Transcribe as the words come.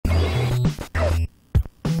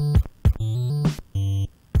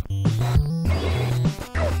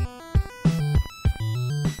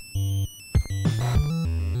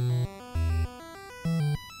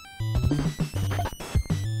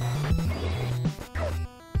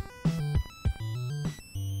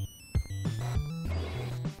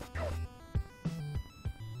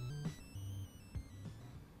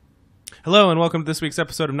Hello and welcome to this week's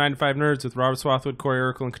episode of 9 to 5 Nerds with Robert Swathwood, Corey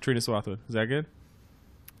Urkel, and Katrina Swathwood. Is that good?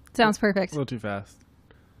 Sounds perfect. A little too fast.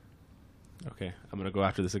 Okay, I'm going to go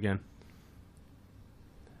after this again.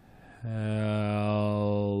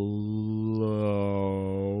 Hello.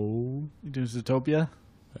 You doing Zootopia?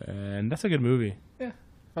 And that's a good movie. Yeah.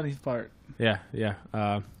 Funny part. Yeah.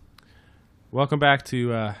 Welcome back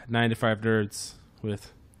to 9 to 5 Nerds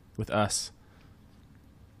with us.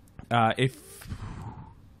 If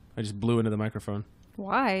I just blew into the microphone.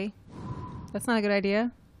 Why? That's not a good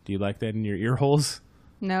idea. Do you like that in your ear holes?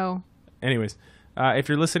 No. Anyways, if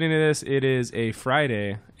you're listening to this, it is a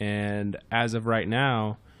Friday, and as of right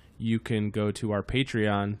now, you can go to our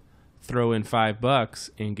Patreon, throw in $5,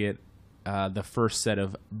 and get the first set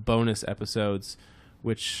of bonus episodes,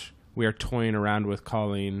 which we are toying around with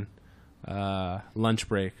calling Lunch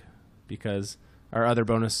Break, because our other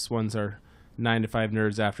bonus ones are 9 to 5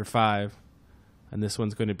 Nerds After 5, and this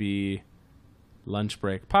one's going to be Lunch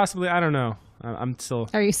Break. Possibly, I don't know. I'm still...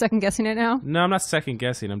 Are you second guessing it now? No, I'm not second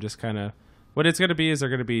guessing. I'm just kind of... What it's going to be is they're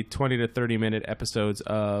going to be 20 to 30 minute episodes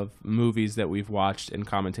of movies that we've watched and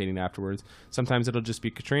commentating afterwards. Sometimes it'll just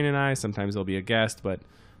be Katrina and I. Sometimes it'll be a guest, but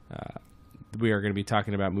we are going to be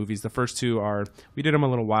talking about movies. The first two are... We did them a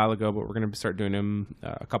little while ago, but we're going to start doing them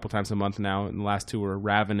a couple times a month now. And the last two were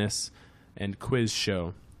Ravenous and Quiz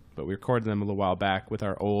Show. But we recorded them a little while back with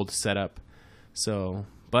our old setup. So,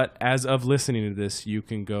 but as of listening to this, you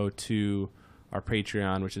can go to our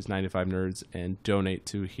Patreon, which is 9 to 5 Nerds, and donate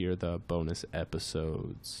to hear the bonus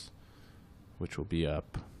episodes, which will be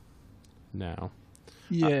up now.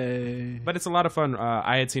 Yay. But it's a lot of fun.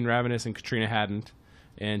 I had seen Ravenous and Katrina hadn't,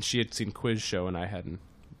 and she had seen Quiz Show and I hadn't.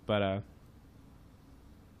 But,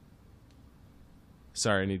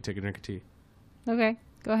 sorry, I need to take a drink of tea. Okay,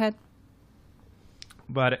 go ahead.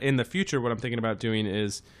 But in the future, what I'm thinking about doing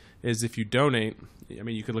is if you donate, I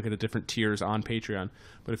mean, you could look at the different tiers on Patreon,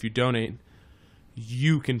 but if you donate,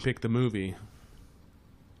 you can pick the movie.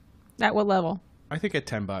 At what level? I think at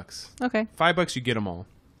 $10. Okay. $5, you get them all,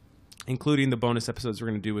 including the bonus episodes we're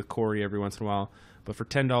going to do with Corey every once in a while. But for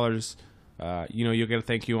 $10, you'll get a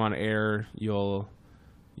thank you on air. You'll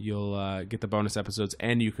get the bonus episodes,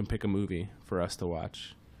 and you can pick a movie for us to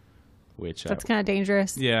watch. Which that's kind of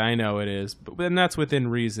dangerous. Yeah, I know it is, but then that's within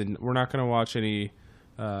reason. We're not going to watch any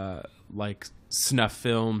like snuff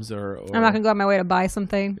films or I'm not going to go out my way to buy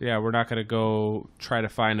something. Yeah, we're not going to go try to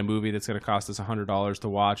find a movie that's going to cost us $100 to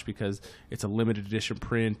watch because it's a limited edition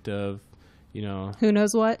print of, who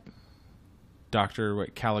knows what? Dr.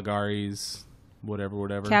 Caligari's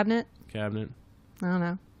whatever. Cabinet? I don't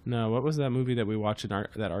know. No, what was that movie that we watched in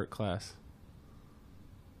that art class?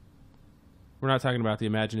 We're not talking about the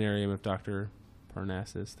Imaginarium of Dr.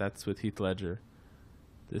 Parnassus. That's with Heath Ledger.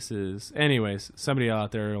 This is... Anyways, somebody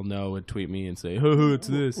out there will know and tweet me and say, oh, it's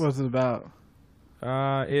this. What's it about?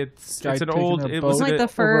 It's an old... It was like the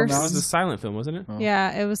first... It was a silent film, wasn't it? Oh.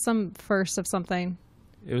 Yeah, it was some first of something.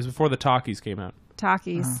 It was before the Talkies came out.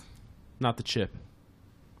 Talkies. Not the Chip.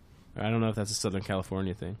 I don't know if that's a Southern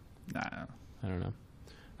California thing. Nah. I don't know.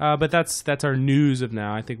 But that's our news of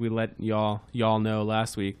now. I think we let y'all know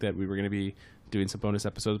last week that we were going to be doing some bonus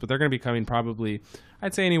episodes, but they're going to be coming probably,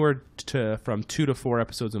 I'd say anywhere from 2 to 4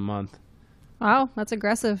 episodes a month. Wow, that's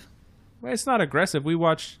aggressive. Well, it's not aggressive. We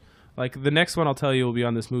watched, like, the next one I'll tell you will be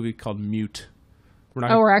on this movie called Mute.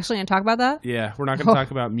 We're actually going to talk about that? Yeah, we're not going to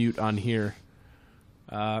talk about Mute on here.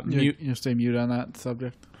 You stay mute on that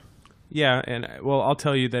subject? Yeah, and well, I'll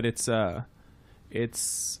tell you that it's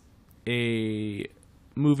a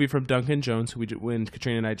movie from Dunkin Jones, when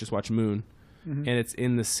Katrina and I just watched Moon, and it's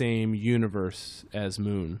in the same universe as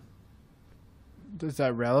Moon. Is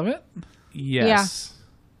that relevant? Yes.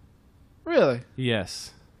 Yeah. Really?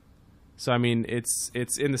 Yes. So I mean, it's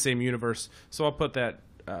in the same universe. So I'll put that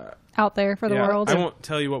out there for the world. I won't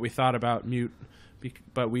tell you what we thought about Mute,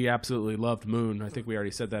 but we absolutely loved Moon. I think we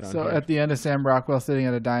already said that on here. So at the end of Sam Rockwell sitting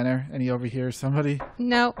at a diner and he overhears somebody?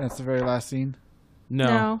 No. That's the very last scene?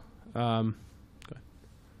 No.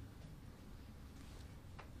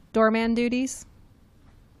 Doorman duties.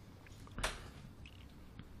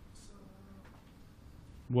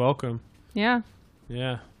 Welcome. Yeah.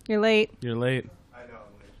 Yeah. You're late. You're late. I know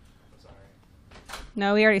I'm late. I'm sorry.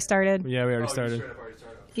 No, we already started. Yeah, we already started. You straight up already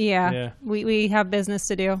started. Yeah. We have business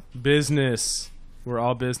to do. Business. We're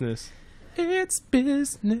all business. It's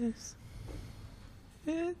business.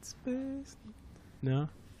 It's business. No?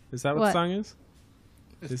 Is that what the song is?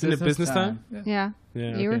 Isn't it business time? Yeah.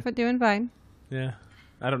 Yeah. You were doing fine. Yeah.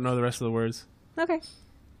 I don't know the rest of the words. Okay.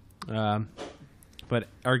 But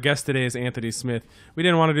our guest today is Anthony Smith. We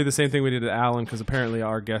didn't want to do the same thing we did to Alan because apparently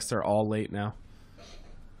our guests are all late now.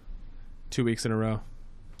 2 weeks in a row.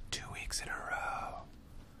 2 weeks weeks in a row.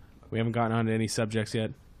 We haven't gotten on to any subjects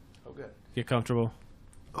yet. Oh, good. Get comfortable.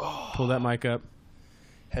 Pull that mic up.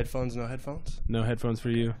 Headphones, no headphones? No headphones for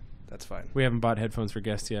you. That's fine. We haven't bought headphones for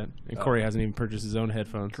guests yet. And Corey hasn't even purchased his own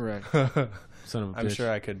headphones. Correct. Son of a bitch. I'm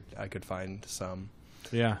sure I could find some.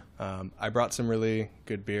 Yeah. I brought some really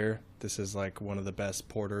good beer. This is like one of the best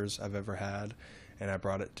porters I've ever had, and I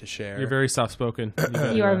brought it to share. You're very soft-spoken.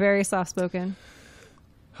 You are very soft-spoken.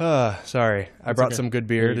 Sorry. I brought some good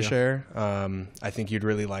beer to go. share. I think you'd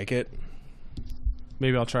really like it.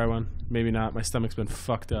 Maybe I'll try one. Maybe not. My stomach's been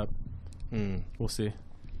fucked up. We'll see.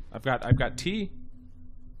 I've got tea.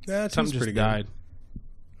 Yeah, it Something just pretty died.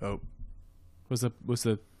 Good. Oh, Was the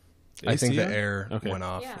I think AC the on? air Okay. went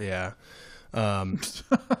off. Yeah.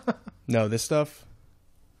 No, this stuff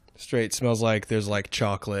straight smells like there's like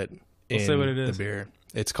chocolate in say what it the is. beer.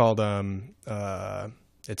 It's called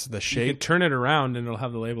it's the You Shake. can turn it around and it'll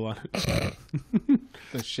have the label on it.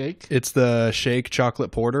 The shake. It's the Shake Chocolate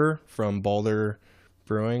Porter from Boulder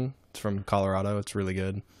Brewing. It's from Colorado. It's really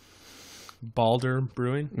good. Balder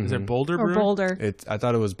Brewing? Is it Boulder Or Brewing? Boulder. I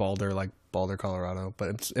thought it was Boulder, like Boulder, Colorado,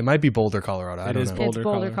 but it might be Boulder, Colorado. I It don't is know. Boulder, It's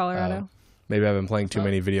Boulder, Colorado. Colorado. Maybe I've been playing too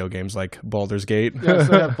many video games like Baldur's Gate. Yeah,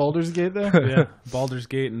 so that Boulder's Gate there. Yeah, Baldur's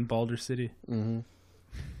Gate and Balder City.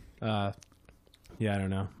 Yeah, I don't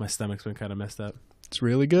know. My stomach's been kind of messed up. It's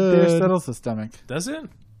really Beer good. settles the stomach. Does it?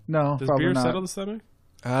 No, Does probably beer not. settle the stomach?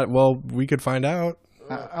 Well, we could find out.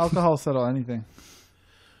 Alcohol settle anything.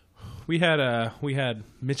 We had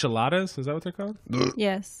micheladas. Is that what they're called?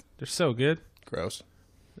 Yes. They're so good. Gross.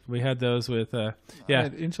 We had those with I yeah.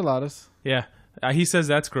 had enchiladas. Yeah. He says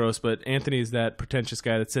that's gross, but Anthony's that pretentious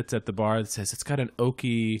guy that sits at the bar that says it's got an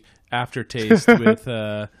oaky aftertaste with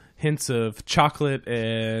hints of chocolate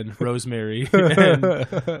and rosemary. and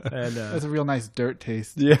That's a real nice dirt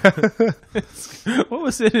taste. Yeah. what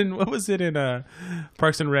was it in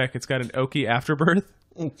Parks and Rec? It's got an oaky afterbirth.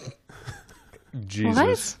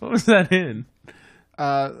 Jesus. What was that in?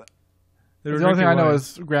 The They were only thing drinking I know wine.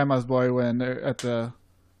 is Grandma's Boy when they're at the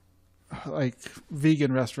like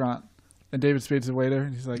vegan restaurant and David Spade's the waiter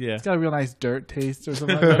and he's like, Yeah. it's got a real nice dirt taste or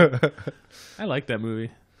something like that. I like that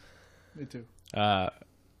movie. Me too.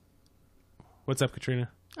 What's up, Katrina?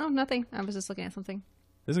 Oh, nothing. I was just looking at something.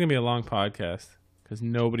 This is gonna be a long podcast because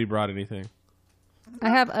nobody brought anything. I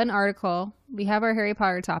have an article. We have our Harry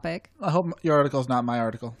Potter topic. I hope your article's not my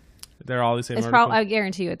article. They're all the same. It's article. probably. I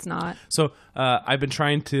guarantee you, it's not. So I've been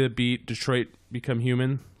trying to beat Detroit Become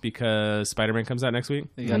Human because Spider-Man comes out next week,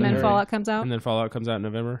 You And gotta then hurry. Fallout comes out. and then Fallout comes out in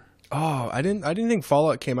November. Oh, I didn't think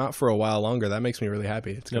Fallout came out for a while longer. That makes me really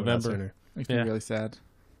happy. It's coming out November. sooner. Makes Yeah. me really sad.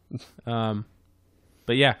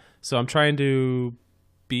 But yeah, so I'm trying to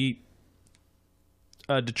beat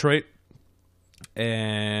Detroit,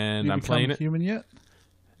 and You I'm become playing it human yet?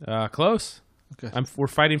 close. Okay. We're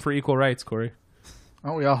fighting for equal rights, Corey.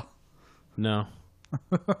 Aren't we all? No.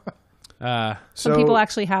 Some So people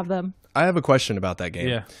actually have them. I have a question about that game.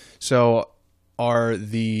 Yeah. So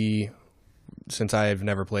since I've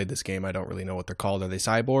never played this game, I don't really know what they're called. Are they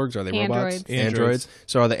cyborgs? Are they robots? Androids.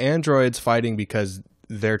 So are the androids fighting because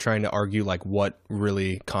they're trying to argue like what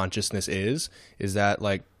really consciousness is? Is that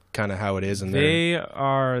like kind of how it is? And They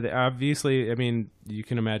obviously. I mean, you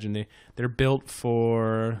can imagine they're built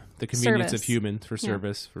for the convenience Service. of humans, for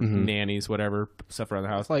service, for nannies, whatever stuff around the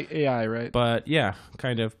house. It's like AI, right? But yeah,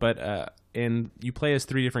 kind of. But and you play as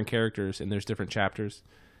 3 different characters, and there's different chapters.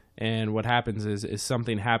 And what happens is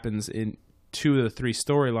something happens in 2 of the 3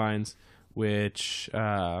 storylines, which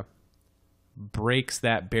breaks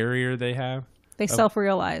that barrier they have. They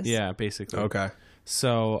self-realize. Yeah, basically. okay.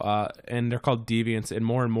 So, and they're called deviants, and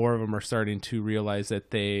more of them are starting to realize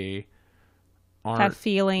that they aren't Have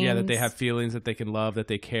feelings. Yeah, that they have feelings, that they can love, that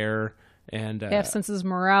they care, and They have senses of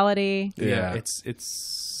morality. Yeah.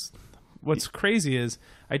 it's what's crazy is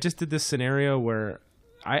I just did this scenario where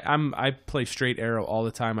I play straight arrow all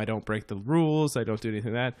the time. I don't break the rules. I don't do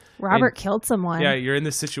anything like that. Robert And, killed someone. yeah, you're in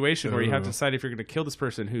this situation where you have to decide if you're going to kill this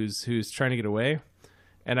person who's trying to get away.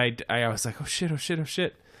 And I was like, oh shit.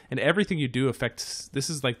 And everything you do affects. This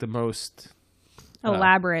is like the most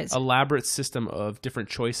Elaborate. system of different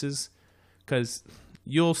choices, because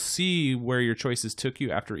you'll see where your choices took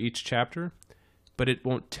you after each chapter, but it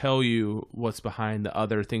won't tell you what's behind the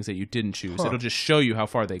other things that you didn't choose. It'll just show you how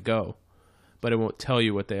far they go, but it won't tell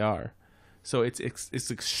you what they are. So it's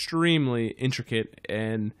extremely intricate,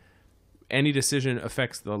 and any decision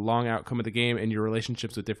affects the long outcome of the game and your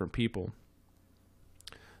relationships with different people.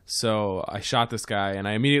 So I shot this guy, and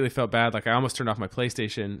I immediately felt bad. Like I almost turned off my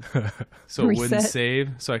PlayStation so it wouldn't Reset. save,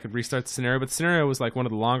 so I could restart the scenario. But the scenario was like one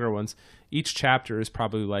of the longer ones. Each chapter is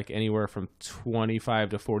probably like anywhere from 25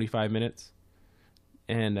 to 45 minutes.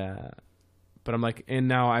 And but I'm like, and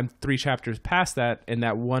now I'm 3 chapters past that, and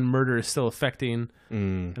that one murder is still affecting.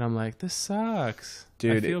 And I'm like, this sucks,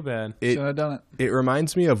 dude. I feel bad. Should have done it. It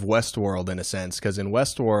reminds me of Westworld in a sense, because in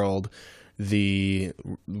Westworld, the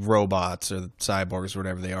robots or cyborgs or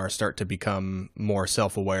whatever they are start to become more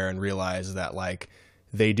self-aware and realize that like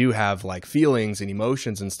they do have like feelings and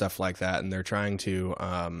emotions and stuff like that, and they're trying to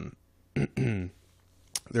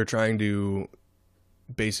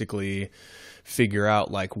basically figure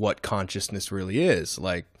out like what consciousness really is,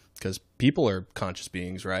 like, because people are conscious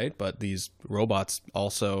beings, right? But these robots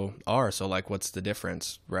also are. So like, what's the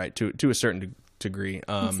difference, right? To a certain degree.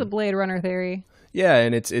 It's the Blade Runner theory. Yeah,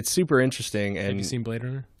 and it's super interesting. And have you seen Blade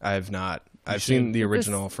Runner? I have not. I've seen the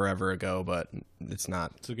original forever ago, but it's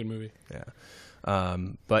not. It's a good movie. Yeah.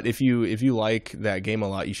 But if you like that game a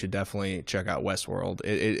lot, you should definitely check out Westworld.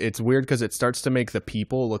 It's weird because it starts to make the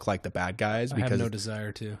people look like the bad guys. Because I have no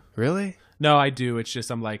desire to. Really? No, I do. It's just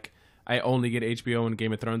I'm like, I only get HBO when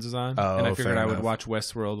Game of Thrones is on. Oh, and I figured fair I would enough. watch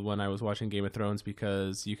Westworld when I was watching Game of Thrones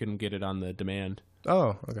because you can get it on the demand.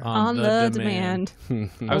 Oh, okay. On the demand.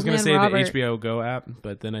 I was going to say Robert. the HBO Go app,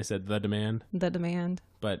 but then I said the demand. The demand.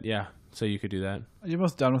 But yeah, so you could do that. Are you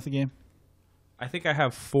almost done with the game? I think I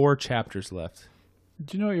have 4 chapters left.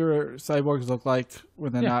 Do you know what your cyborgs look like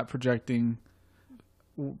when they're not projecting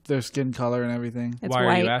their skin color and everything? It's Why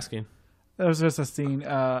white. are you asking? There was just a scene.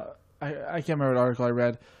 I can't remember what article I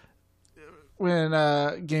read.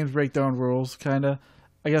 When games break their own rules, kind of.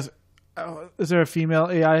 I guess, is there a female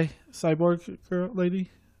AI cyborg lady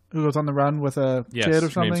who goes on the run with a Yes, kid or her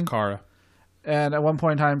something? name's Kara. And at one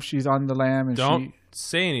point in time, she's on the lam and Don't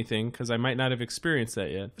say anything because I might not have experienced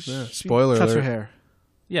that yet. Yeah. she Spoiler cuts her alert. hair.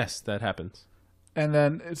 Yes, that happens. And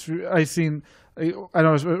then I don't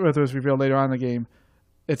know whether it was revealed later on in the game.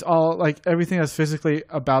 It's all like everything that's physically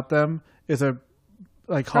about them is a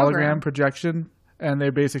like Program. hologram projection, and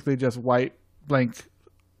they're basically just white blank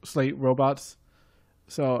slate robots.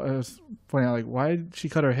 So it was pointing out like, why did she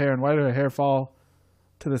cut her hair and why did her hair fall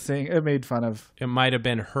to the thing? It made fun of. It might have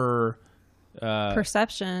been her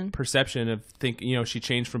Perception. perception of thinking. You know, she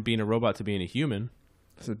changed from being a robot to being a human.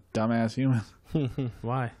 It's a dumbass human.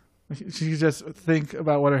 Why? She just think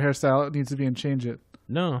about what her hairstyle needs to be and change it.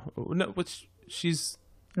 No. Which she's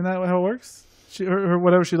Isn't that how it works? Her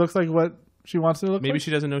whatever she looks like, what she wants to look maybe like?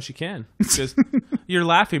 she doesn't know she can. Because you're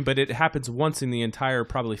laughing, but it happens once in the entire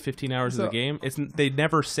probably 15 hours of the game. They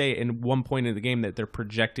never say in one point in the game that they're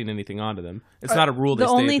projecting anything onto them. It's not a rule. They The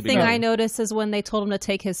say only at the thing I beginning. noticed is when they told him to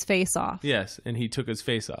take his face off. Yes, and he took his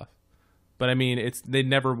face off. But I mean, they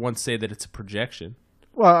never once say that it's a projection.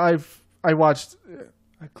 Well, I watched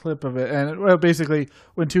a clip of it, and basically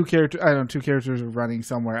when two characters are running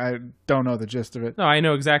somewhere. I don't know the gist of it. No, I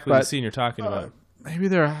know exactly the But, scene you're talking about. Maybe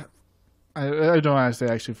they're. I don't want to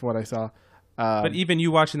say actually for what I saw. But even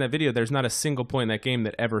you watching that video, there's not a single point in that game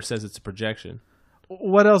that ever says it's a projection.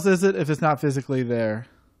 What else is it if it's not physically there?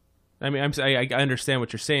 I mean, I understand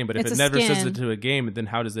what you're saying, but if It's it a never says skin. it to a game, then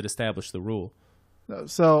how does it establish the rule?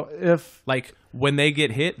 So if Like, when they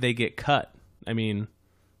get hit, they get cut. I mean,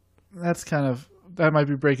 that might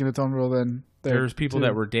be breaking its own rule. Then there's people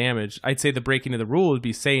that were damaged. I'd say the breaking of the rule would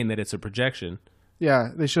be saying that it's a projection. Yeah,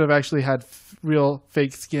 they should have actually had real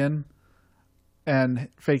fake skin and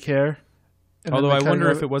fake hair. And Although then I they cut wonder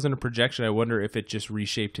it if it wasn't a projection. I wonder if it just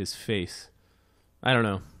reshaped his face. I don't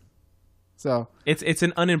know. So It's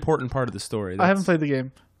an unimportant part of the story. I haven't played the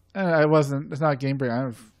game, and I wasn't. It's not game breaking.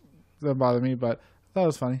 It doesn't bother me, but I thought it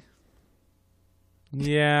was funny.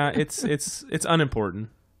 Yeah, it's unimportant.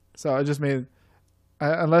 So I just made,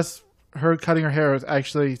 unless her cutting her hair was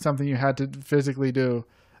actually something you had to physically do,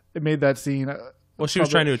 it made that scene. Well, she was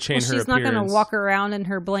trying to change her She's not appearance going to walk around in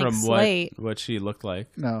her blank from slate. what she looked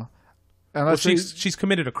like. No, Well, unless she's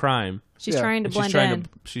committed a crime. She's Yeah. trying to And blend in.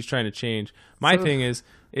 she's trying to change. My So- thing is,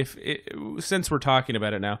 since we're talking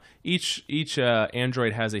about it now, each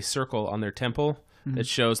android has a circle on their temple that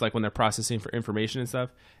shows like when they're processing for information and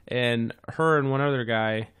stuff. And her and one other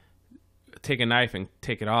guy take a knife and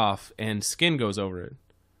take it off, and skin goes over it.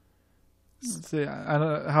 see, I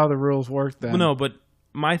don't know how the rules work then. Well, no, but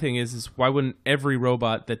my thing is why wouldn't every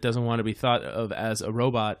robot that doesn't want to be thought of as a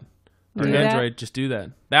robot or an Do that? android just do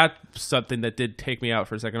that? That's something that did take me out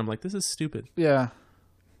for a second. I'm like, this is stupid. Yeah,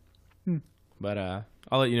 But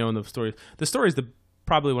I'll let you know in the story. The story is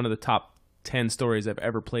probably one of the top 10 stories I've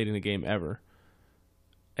ever played in a game ever.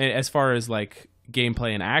 And as far as like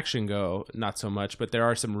gameplay and action go, not so much. But there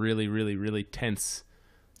are some really, really, really tense.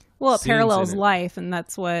 Well, it scenes in parallels it. life, and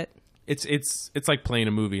that's what. It's like playing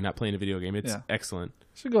a movie, not playing a video game. It's Yeah. excellent.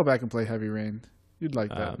 should go back and play Heavy Rain. You'd like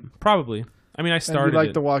that. Probably. I mean, I And started you like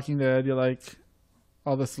it. The Walking Dead. You like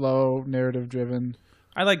all the slow narrative driven.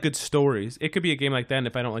 I like good stories. It could be a game like that, and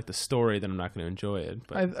if I don't like the story, then I'm not going to enjoy it.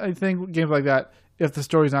 But I think games like that, if the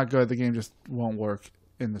story's not good, the game just won't work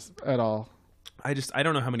in this at all. I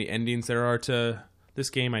don't know how many endings there are to this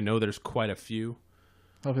game. I know there's quite a few.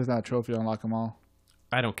 Hope it's not a trophy to unlock them all.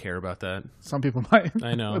 I don't care about that. Some people might.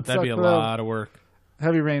 I know. It That'd be a sucked for them. lot of work.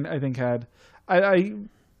 Heavy Rain, I think, had... I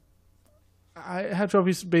had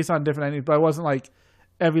trophies based on different endings, but I wasn't like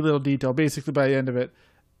every little detail. Basically, by the end of it,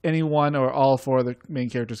 any one or all four of the main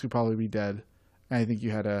characters could probably be dead. And I think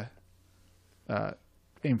you had to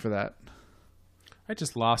aim for that. I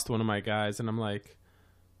just lost one of my guys, and I'm like,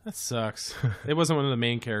 that sucks. It wasn't one of the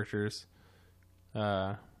main characters.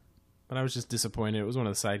 But I was just disappointed. It was one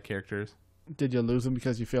of the side characters. Did you lose them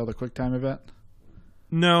because you failed a QuickTime event?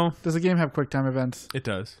 No. Does the game have QuickTime events? It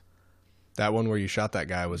does. That one where you shot that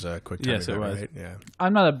guy was a quick time Yes, it event, was. right? Yeah.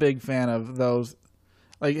 I'm not a big fan of those.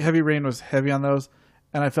 Like, Heavy Rain was heavy on those,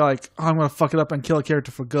 and I felt like, I'm going to fuck it up and kill a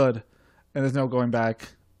character for good, and there's no going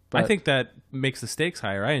back. But I think that makes the stakes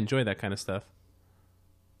higher. I enjoy that kind of stuff.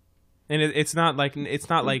 And it's not like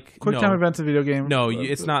QuickTime events in video game. No,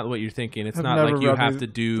 it's not what you're thinking. It's have not never like you rubbed have me to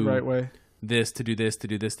do the right way. this to do this to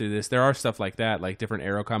do this to do this. There are stuff like that, like different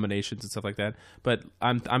arrow combinations and stuff like that. But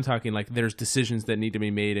I'm talking like there's decisions that need to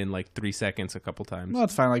be made in like 3 seconds a couple times. Well,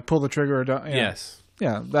 that's fine. Like, pull the trigger or don't. Yeah. Yes.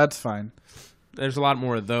 Yeah, that's fine. There's a lot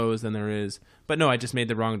more of those than there is. But no, I just made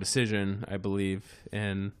the wrong decision, I believe.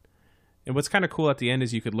 And what's kind of cool at the end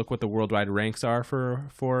is you could look what the worldwide ranks are for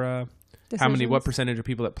what percentage of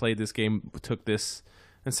people that played this game took this.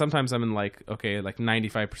 And sometimes I'm in like, okay, like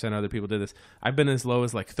 95% of other people did this. I've been as low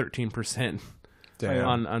as like 13%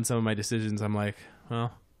 on some of my decisions. I'm like,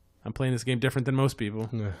 well, I'm playing this game different than most people.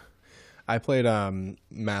 Yeah. I played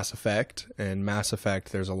Mass Effect, and Mass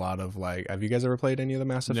Effect, there's a lot of like, have you guys ever played any of the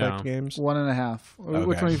Mass Effect games? 1.5. Okay.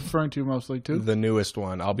 Which one are you referring to mostly? 2? The newest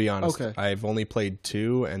one. I'll be honest. Okay. I've only played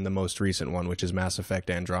 2 and the most recent one, which is Mass Effect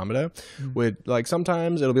Andromeda. With like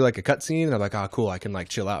sometimes it'll be like a cutscene, and I'm like, oh cool, I can like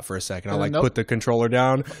chill out for a second. I'll like put the controller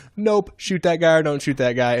down. Nope, shoot that guy or don't shoot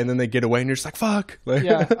that guy, and then they get away, and you're just like, fuck.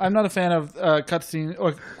 Yeah, I'm not a fan of cutscene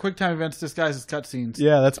or QuickTime events disguised as cutscenes.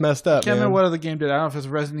 Yeah, that's messed up. I can't remember what other game did. I don't know if it's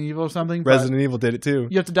Resident Evil or something. Resident Evil did it too.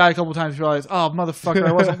 You have to die a couple times to realize, oh motherfucker,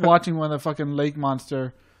 I wasn't watching when the fucking lake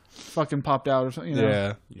monster fucking popped out or something. You know?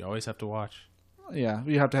 Yeah. You always have to watch. Yeah,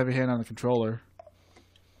 you have to have your hand on the controller.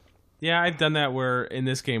 Yeah, I've done that where in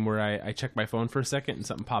this game where I checked my phone for a second and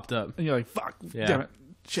something popped up. And you're like, fuck, Yeah. damn it.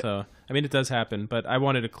 Shit. So, I mean, it does happen, but I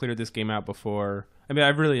wanted to clear this game out before. I mean,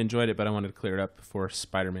 I've really enjoyed it, but I wanted to clear it up before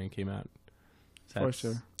Spider-Man came out. So For that's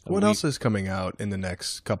sure. What else is coming out in the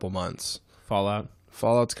next couple months? Fallout.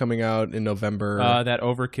 Fallout's coming out in November. That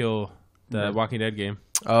Overkill, the Walking Dead game.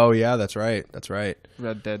 Oh yeah, that's right. That's right.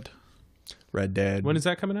 Red Dead. Red Dead. When is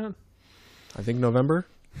that coming out? I think November.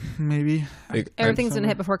 Maybe. Everything's going to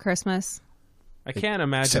hit before Christmas. I can't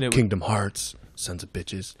imagine Except it would, Kingdom Hearts, sons of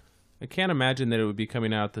bitches. I can't imagine that it would be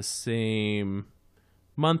coming out the same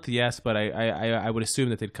month, yes, but I would assume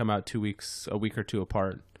that they'd come out a week or two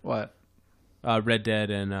apart. What? Red Dead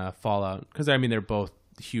and Fallout. Because, I mean, they're both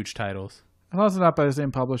huge titles. As long as it's not by the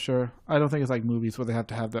same publisher, I don't think it's like movies where they have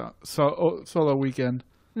to have the solo weekend.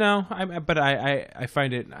 No, but I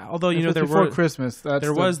find it. Although you know there before were Christmas, that's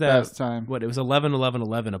there the was that best time. What it was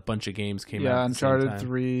 11/11/11. A bunch of games came out. Yeah, at the same Uncharted time.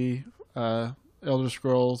 3, Elder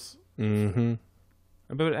Scrolls. Mm-hmm.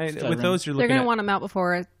 But with those you're They're looking going to at want them out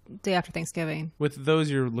before day after Thanksgiving. with those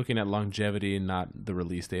you're looking at longevity and not the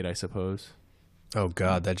release date, I suppose. Oh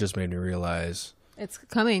god, that just made me realize It's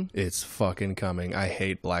coming. it's fucking coming. I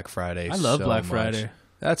hate Black Friday. I love so Black much. Friday.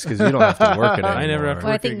 That's because you don't have to work it anymore. I never have to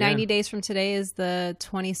Well, I work think again. 90 days from today is the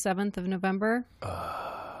 27th of November.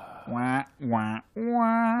 Wah, wah,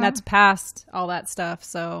 wah. That's past all that stuff.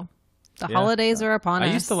 So the Yeah. holidays are upon us.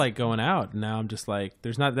 I used to like going out, and now I'm just like,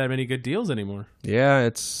 there's not that many good deals anymore. Yeah,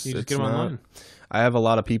 it's You just it's get them not. online. I have a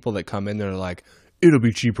lot of people that come in that are like, it'll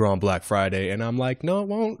be cheaper on Black Friday, and I'm like, no, it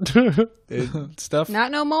won't. Stuff.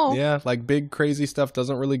 Not no more. Yeah, like big crazy stuff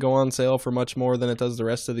doesn't really go on sale for much more than it does the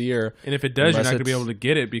rest of the year. And if it does, you're Unless not going to be it's- able to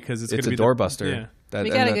get it because it's going It's to a be doorbuster. Yeah, That- We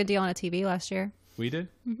and got a that- good deal on a TV last year. we did.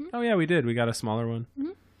 Oh yeah, we did. We got a smaller one.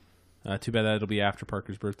 Too bad that it'll be after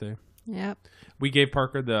Parker's birthday. Yep. We gave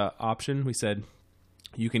Parker the option. We said,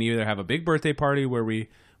 you can either have a big birthday party where we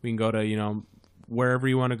can go to, wherever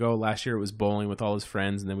you want to go. Last year it was bowling with all his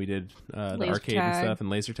friends, and then we did the Laser arcade and tag. stuff and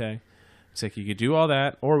laser tag. It's like you could do all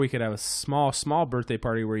that, or we could have a small birthday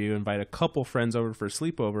party where you invite a couple friends over for a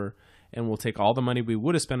sleepover, and we'll take all the money we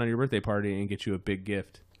would have spent on your birthday party and get you a big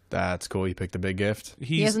gift. That's cool. You picked a big gift.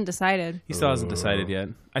 He hasn't decided. He still hasn't decided yet.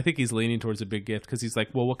 I think he's leaning towards a big gift because he's like,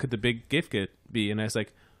 well, what could the big gift be? And I was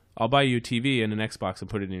like, I'll buy you a TV and an Xbox and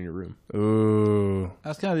put it in your room. Ooh.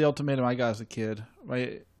 That's kind of the ultimatum I got as a kid.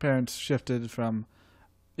 My parents shifted from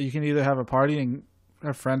you can either have a party and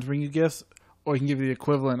have friends bring you gifts, or you can give you the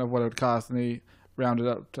equivalent of what it would cost, and they rounded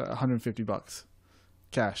up to $150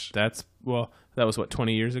 cash. That was what,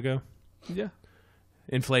 20 years ago? Yeah.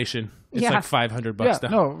 Inflation. It's Yeah. like $500 Yeah, now.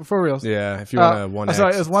 no, for reals. Yeah, if you want a 1X.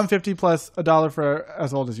 Sorry, it was $150 plus $1 for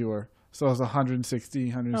as old as you were. So it was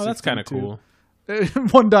 $160, $162. Oh, that's kind of cool.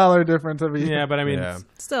 $1 difference every year. Yeah, but I mean, Yeah.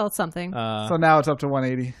 Still something. So now it's up to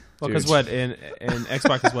 $180. well, because what in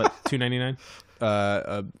Xbox is what, $299?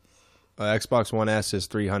 Xbox One S is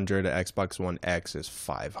 $300. Xbox One X is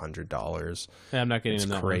 $500. Yeah, I'm not getting It's in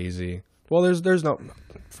that crazy. Well, there's no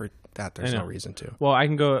for that. There's I no know. reason to. One. Well, I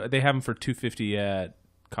can go. They have them for $250 at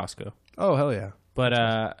Costco. Oh hell yeah! But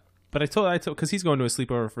I told because he's going to a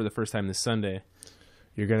sleepover for the first time this Sunday.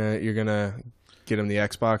 You're gonna get him the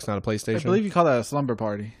Xbox, not a PlayStation. I believe you call that a slumber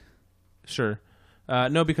party. Sure.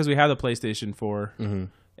 No, because we have the PlayStation 4, Mm-hmm.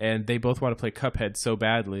 and they both want to play Cuphead so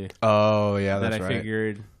badly Oh yeah, that that's I right.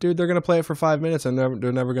 figured. Dude, they're gonna play it for 5 minutes and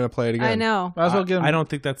they're never gonna play it again. I know. Might as well give him. I don't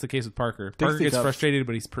think that's the case with Parker. Parker 60 gets cups. frustrated,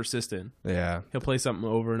 but he's persistent. Yeah, He'll play something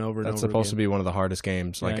over and over and that's over. supposed to be one of the hardest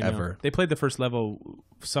games like ever. They played the first level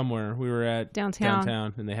somewhere. We were at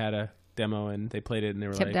Downtown. and they had a demo, and they played it, and they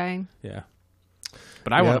were Kept like, dying. "Yeah."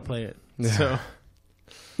 But I want to play it. Yeah. So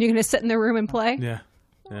You're going to sit in the room and play?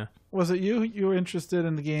 yeah. Was it you were interested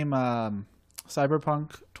in the game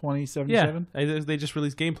Cyberpunk 2077? Yeah, they just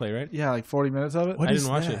released gameplay, right? Yeah, like 40 minutes of it. What I is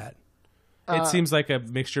didn't watch that? It seems like a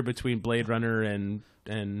mixture between Blade Runner and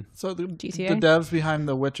So the GTA? devs behind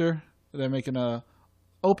The Witcher, they're making a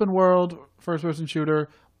open world first person shooter,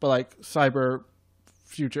 but like cyber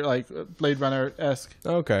future, like Blade Runner-esque.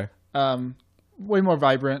 Okay. Way more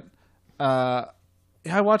vibrant.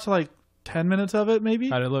 I watched like 10 minutes of it, maybe.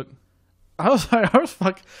 how'd it look? I was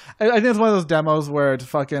fuck. I think it's one of those demos where it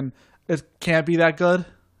can't be that good,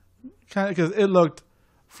 kind of, because it looked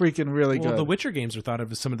freaking really Well, good. the Witcher games are thought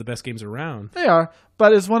of as some of the best games around. They are,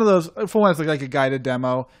 but it's one of those. For one, it's like a guided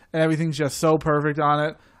demo, and everything's just so perfect on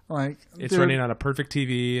it. Like It's dude, running on a perfect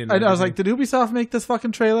TV. And I was like, everything. did Ubisoft make this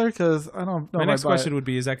fucking trailer? Because I don't know. My if next I'd buy question it. would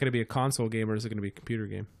be: is that going to be a console game or is it going to be a computer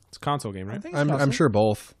game? It's a console game, I right? think it's I'm console. sure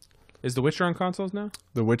both. Is The Witcher on consoles now?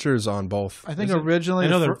 The Witcher's on both. I think Is it? originally I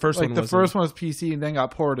know the fir- first like one the was first one was PC and then got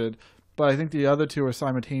ported, but I think the other two are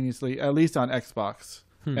simultaneously, at least on Xbox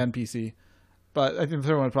and PC. But I think the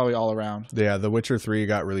third one is probably all around. Yeah, The Witcher 3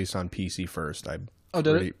 got released on PC first. I'm Did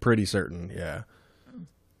it? pretty certain. Yeah.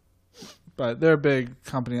 But they're a big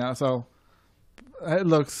company now, so it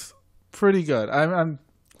looks pretty good. I'm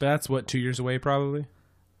That's what 2 years away, probably.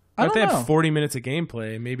 I If don't they know. have 40 minutes of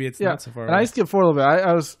gameplay, maybe it's not so far and I away. skipped forward a little bit.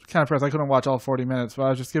 I was kind of impressed. I couldn't watch all 40 minutes, but I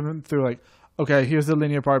was just skipping through like, okay, here's the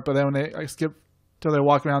linear part. But then when I skip till they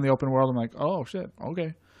walk around the open world, I'm like, oh shit,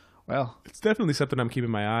 okay, well, It's definitely something I'm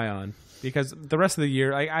keeping my eye on because the rest of the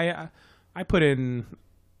year, I put in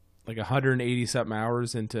like 180 something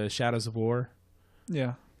hours into Shadows of War,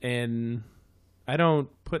 yeah. and I don't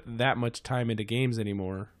put that much time into games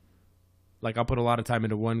anymore. Like I'll put a lot of time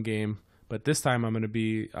into one game, but this time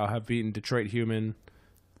I'll have beaten Detroit Human.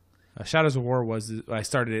 Shadows of War I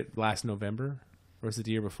started it last November, or was it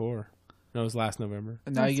the year before? No, it was last November.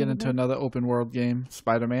 And now you get into another open world game,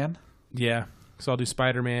 Spider-Man. Yeah, so I'll do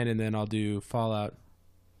Spider-Man and then I'll do Fallout.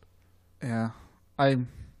 Yeah, I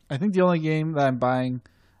think the only game that I'm buying,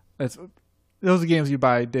 those are games you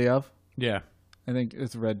buy day of. Yeah. I think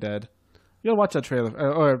it's Red Dead. You gotta watch that trailer,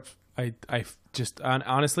 or I just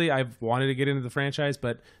honestly I've wanted to get into the franchise,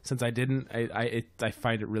 but since I didn't, I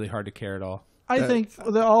find it really hard to care at all. I think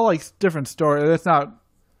they're all like different stories. It's not.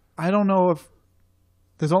 I don't know if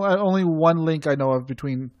there's only one link I know of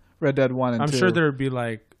between Red Dead 1 and 2. I'm sure there would be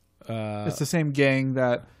like It's the same gang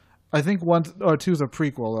that I think 1 or 2 is a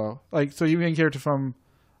prequel though. Like so, your main character from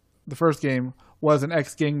the first game was an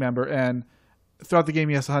ex-gang member, and throughout the game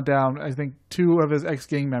he has to hunt down I think 2 of his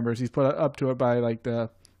ex-gang members. He's put up to it by like the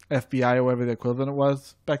FBI or whatever the equivalent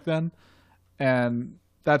was back then, and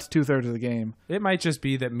that's 2/3 of the game. It might just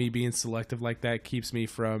be that me being selective like that keeps me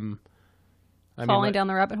from Falling down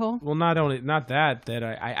the rabbit hole. Well, not that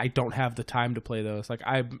I don't have the time to play those. Like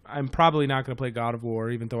I'm probably not going to play God of War,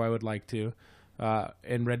 even though I would like to,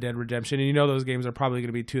 and Red Dead Redemption. And those games are probably going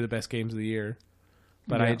to be 2 of the best games of the year.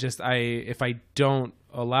 But Yeah. if I don't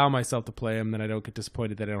allow myself to play them, then I don't get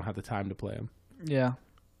disappointed that I don't have the time to play them. Yeah,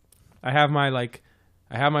 I have my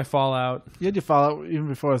Fallout. you had your Fallout even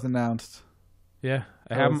before it was announced. Yeah,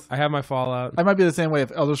 I have my Fallout. I might be the same way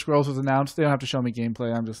if Elder Scrolls was announced. They don't have to show me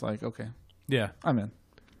gameplay. I'm just like, okay, Yeah. I'm in.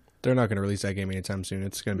 They're not going to release that game anytime soon.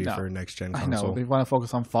 It's going to be No. for next gen I console. know they want to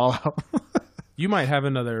focus on Fallout. You might have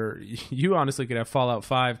another. You honestly could have Fallout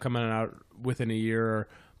 5 coming out within a year or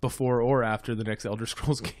before or after the next Elder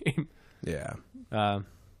Scrolls game. Yeah.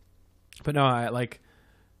 But no, I like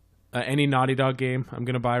any Naughty Dog game I'm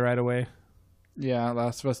going to buy right away. Yeah,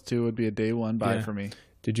 Last of Us 2 would be a day one buy for me.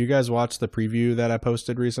 Did you guys watch the preview that I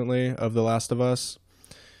posted recently of The Last of Us?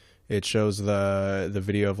 It shows the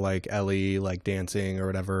video of like Ellie like dancing or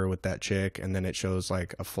whatever with that chick, and then it shows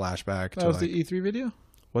like a flashback. That was the E3 video?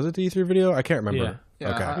 Was it the E3 video? I can't remember.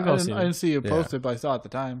 Yeah. Okay. I didn't see it posted, but I saw it at the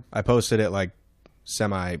time. I posted it like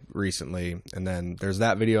semi recently, and then there's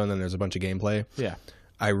that video, and then there's a bunch of gameplay. Yeah.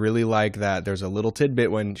 I really like that there's a little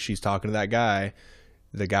tidbit when she's talking to that guy.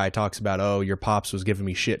 The guy talks about, oh, your pops was giving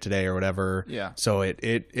me shit today or whatever. Yeah. So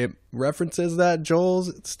it references that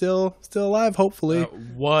Joel's still alive, hopefully.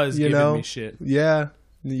 Was giving me shit. Yeah.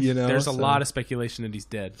 You know, there's a lot of speculation that he's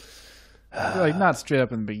dead. Like not straight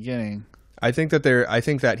up in the beginning. I think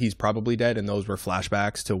that he's probably dead, and those were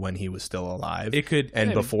flashbacks to when he was still alive. It could,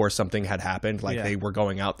 and before something had happened, like they were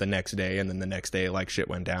going out the next day, and then the next day, like shit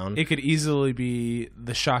went down. It could easily be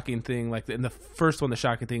the shocking thing. Like in the first one, the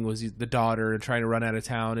shocking thing was the daughter trying to run out of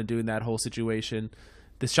town and doing that whole situation.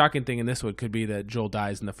 The shocking thing in this one could be that Joel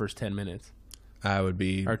dies in the first 10 minutes. I would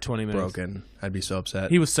be or 20 minutes. Broken. I'd be so upset.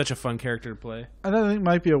 He was such a fun character to play. I think it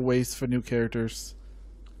might be a waste for new characters,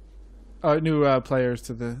 new players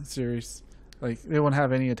to the series. Like, they won't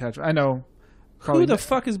have any attachment. I know. Who the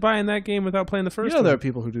fuck is buying that game without playing the first one? There are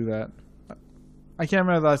people who do that. I can't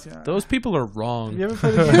remember the last... Those people are wrong. Have you ever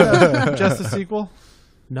played the game? Just the sequel?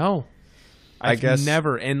 No. I guess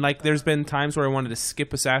never. And, like, there's been times where I wanted to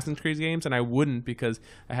skip Assassin's Creed games, and I wouldn't because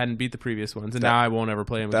I hadn't beat the previous ones. And now I won't ever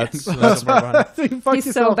play them again. He's so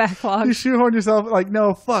backlogged. You shoehorn yourself, like,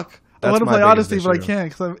 no, fuck. I want to play Odyssey, but I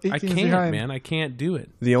can't because I'm 18 years behind. Man. I can't do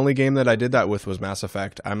it. The only game that I did that with was Mass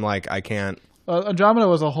Effect. I'm like, I can't... Andromeda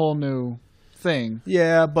was a whole new thing.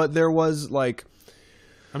 Yeah, but there was like...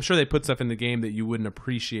 I'm sure they put stuff in the game that you wouldn't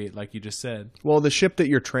appreciate, like you just said. Well, the ship that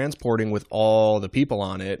you're transporting with all the people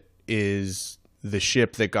on it is the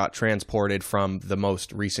ship that got transported from the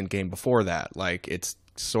most recent game before that. Like, it's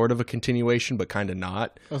sort of a continuation, but kind of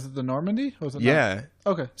not. Was it the Normandy? Was it yeah. not?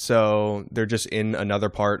 Okay. So they're just in another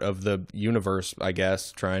part of the universe, I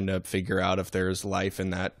guess, trying to figure out if there's life in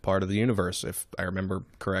that part of the universe, if I remember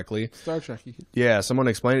correctly. Star Trek. Yeah, someone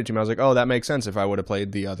explained it to me. I was like, oh, that makes sense if I would have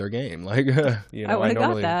played the other game. Like, you know, I would have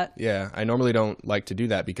got that. Yeah, I normally don't like to do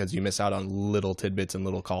that because you miss out on little tidbits and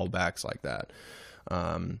little callbacks like that.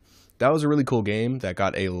 That was a really cool game that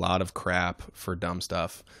got a lot of crap for dumb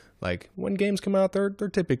stuff. Like, when games come out, they're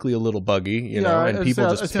typically a little buggy, you know, and people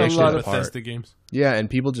just picked it apart. Bethesda games. Yeah, and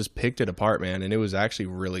people just picked it apart, man, and it was actually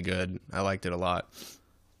really good. I liked it a lot.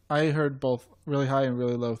 I heard both really high and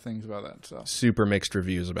really low things about that. So super mixed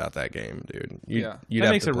reviews about that game, dude. That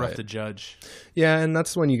makes it rough to judge. Yeah, and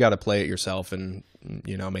that's when you got to play it yourself and,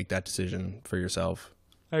 you know, make that decision for yourself.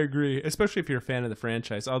 I agree, especially if you're a fan of the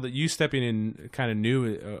franchise. Although you stepping in kind of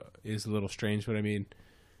new is a little strange, but I mean,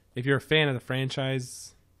 if you're a fan of the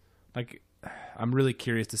franchise... Like, I'm really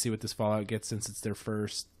curious to see what this Fallout gets since it's their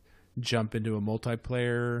first jump into a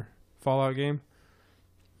multiplayer Fallout game.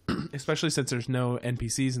 Especially since there's no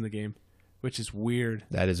NPCs in the game, which is weird.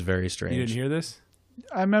 That is very strange. You didn't hear this?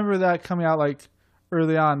 I remember that coming out like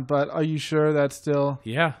early on, but are you sure that's still...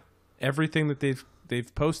 Yeah. Everything that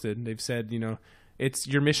they've posted, they've said, you know, it's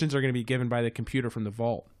your missions are going to be given by the computer from the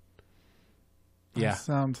vault. Yeah. That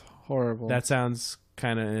sounds horrible. That sounds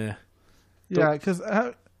kind of... Yeah, because...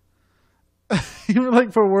 even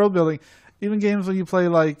like for world building, even games when you play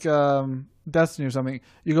like Destiny or something,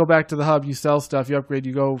 you go back to the hub, you sell stuff, you upgrade,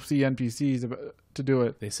 you go see NPCs to do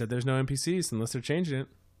it. They said there's no NPCs unless they're changing it.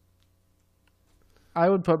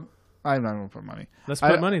 I'm not going to put money. Let's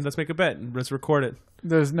put money. Let's make a bet. Let's record it.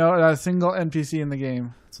 There's not a single NPC in the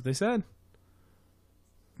game. That's what they said.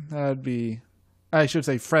 That'd be... I should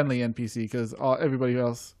say friendly NPC because everybody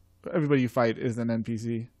you fight is an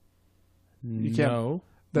NPC. You can't...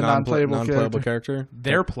 The non-playable character.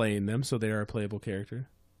 They're playing them, so they are a playable character.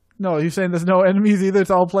 No, you're saying there's no enemies either? It's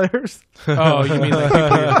all players? Oh, you mean like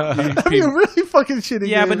that'd be a really fucking shitty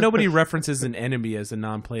Yeah, game. but nobody references an enemy as a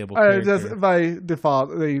non-playable character. Just by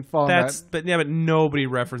default, they fall That's, but nobody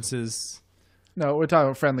references... No, we're talking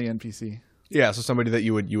about friendly NPC. Yeah, so somebody that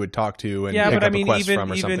you would talk to and pick up a quest from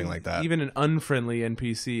or something like that. Even an unfriendly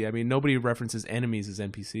NPC. I mean, nobody references enemies as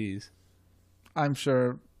NPCs. I'm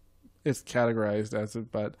sure it's categorized as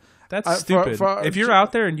it, but that's stupid. If you're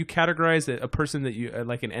out there and you categorize a person that you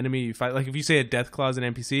like an enemy you fight, like if you say a death claw is an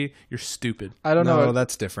NPC, you're stupid. I don't know. No,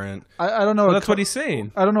 that's different. I don't know. Well, that's what he's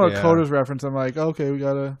saying. I don't know what coders reference. I'm like, okay, we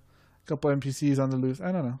gotta. couple NPCs on the loose.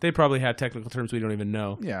 I don't know. They probably have technical terms we don't even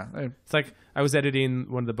know. Yeah. It's like I was editing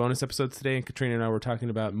one of the bonus episodes today, and Katrina and I were talking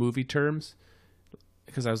about movie terms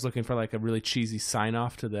because I was looking for like a really cheesy sign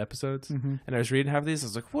off to the episodes, and I was reading half of these. I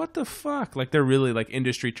was like, "What the fuck?" Like they're really like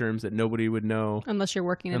industry terms that nobody would know Unless you're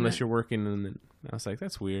working in you're working in it. I was like,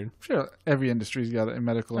 "That's weird." I'm sure every industry's got it in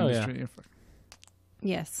medical Oh, industry. yeah.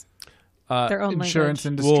 Yes. Their own Insurance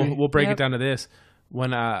language. industry. We'll break Yep. it down to this.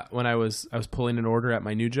 When I was pulling an order at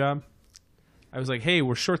my new job, I was like, "Hey,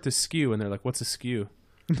 we're short this SKU," and they're like, "What's a SKU?"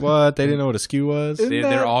 What? They didn't know what a SKU was? Isn't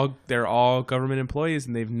They're all government employees,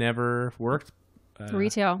 and they've never worked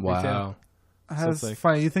Retail. Wow. That's it's like-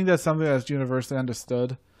 funny. You think that's something that's universally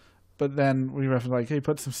understood, but then we reference like, hey,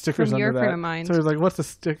 put some stickers From under your that. frame of mind. So he's like, what's a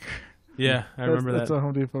sticker? Yeah, I remember That's that. a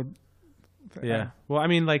Home Depot. Yeah. Well, I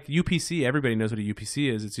mean, like UPC, everybody knows what a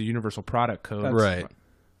UPC is. It's a universal product code. That's Right.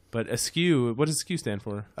 But a SKU, what does SKU stand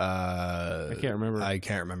for? I can't remember. I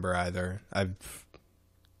can't remember either. I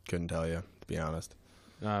couldn't tell you, to be honest.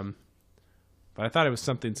 But I thought it was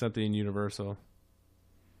something universal.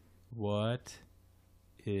 What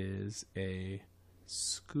is a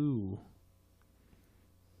SKU?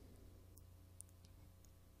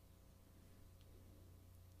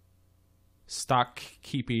 Stock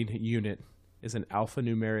keeping unit is an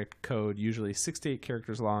alphanumeric code, usually 6 to 8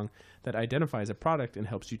 characters long, that identifies a product and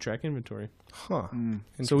helps you track inventory. Huh.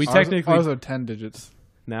 So we Ours- technically ours are 10 digits.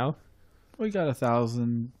 now. We got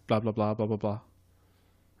 1,000. Blah blah blah blah blah blah.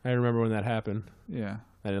 I remember when that happened. Yeah.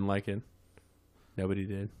 I didn't like it. Nobody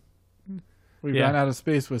did. We Yeah. ran out of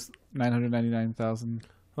space with 999,000.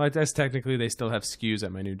 Well, that's technically they still have SKUs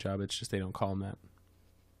at my new job. It's just they don't call them that.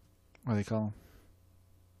 What do they call them?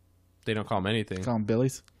 They don't call them anything. They call them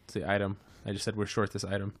Billies. It's the item. I just said we're short this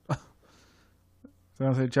item. So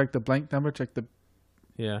I say check the blank number, check the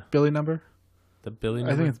Yeah, Billy number. the Billy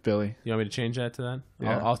number. I think it's Billy. You want me to change that to that?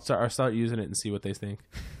 Yeah. I'll start using it and see what they think.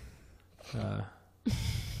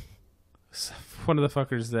 One of the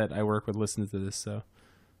fuckers that I work with listens to this, so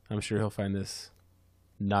I'm sure he'll find this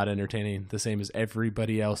not entertaining, the same as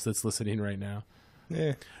everybody else that's listening right now.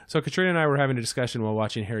 Yeah. So Katrina and I were having a discussion while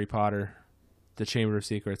watching Harry Potter, The Chamber of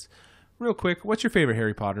Secrets. Real quick, what's your favorite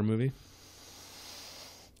Harry Potter movie?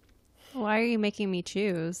 Why are you making me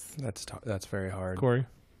choose? That's very hard. Corey?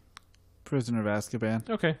 Prisoner of Azkaban.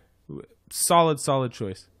 Okay. Solid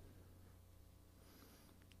choice.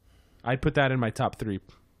 I'd put that in my top 3.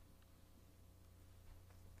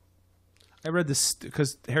 I read this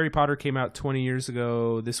because Harry Potter came out 20 years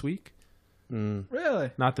ago this week.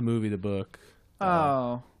 Really? Not the movie, the book.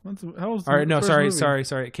 Oh. How was the All right, no, first sorry.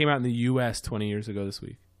 movie? It came out in the U.S. 20 years ago this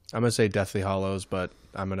week. I'm gonna say Deathly Hollows, but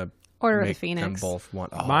I'm gonna Order of the make them Phoenix. both one.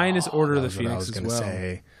 Oh, Mine is Order of that the was what I Phoenix was as gonna well.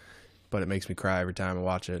 say, but it makes me cry every time I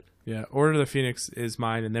watch it. Yeah, Order of the Phoenix is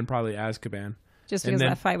mine, and then probably Azkaban. Just And because then,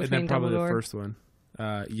 that fight and between then probably Dumbledore. the first one.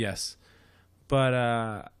 Yes. But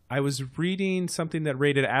I was reading something that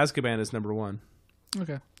rated Azkaban as number 1.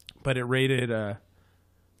 Okay. But it rated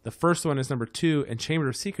the first one as number 2, and Chamber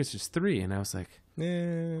of Secrets is 3. And I was like,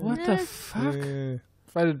 what the fuck?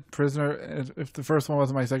 If I did Prisoner, if the first one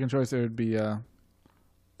wasn't my second choice, it would be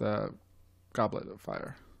the Goblet of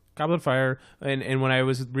Fire. Goblet of Fire, and when I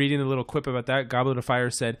was reading a little quip about that, Goblet of Fire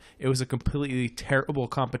said it was a completely terrible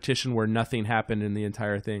competition where nothing happened in the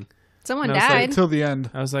entire thing. Someone And I was like, died. Until the end.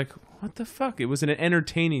 I was like, what the fuck? It was an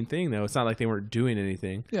entertaining thing, though. It's not like they weren't doing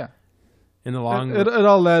anything Yeah. in the long. It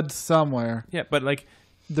all led somewhere. Yeah, but like,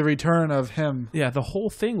 The return of him. yeah, the whole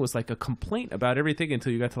thing was like a complaint about everything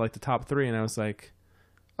until you got to like the top 3, and I was like,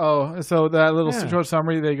 Oh, so that little Yeah. short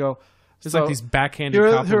summary, they go. it's so like these backhanded here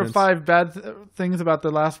are compliments. 5 bad things about the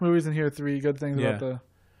last movies, and here are 3 good things Yeah. about the.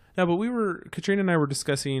 No, but Katrina and I were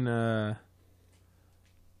discussing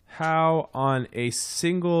how on a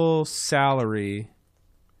single salary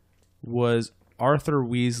was Arthur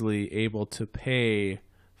Weasley able to pay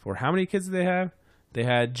for how many kids did they have? They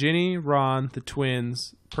had Ginny, Ron, the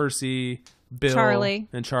twins, Percy, Bill, Charlie.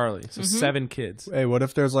 and Charlie. So 7 kids. Hey, what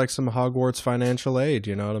if there's like some Hogwarts financial aid?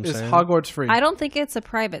 You know what I'm Is saying? Hogwarts free? I don't think it's a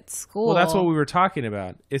private school. Well, that's what we were talking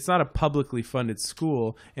about. It's not a publicly funded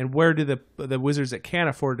school. And where do the wizards that can't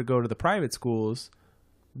afford to go to the private schools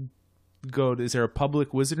go? Is there a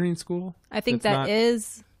public wizarding school? I think That's that not-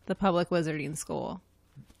 is the public wizarding school.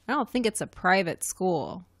 I don't think it's a private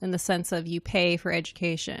school in the sense of you pay for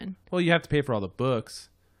education. Well, you have to pay for all the books.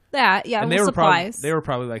 That, yeah, And well, supplies. they were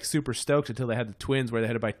probably like super stoked until they had the twins where they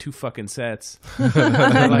had to buy 2 fucking sets.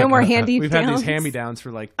 no more handy We've had these hand-me-downs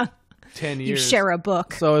for like 10 You years. share a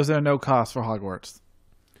book. So is there no cost for Hogwarts?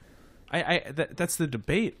 That's the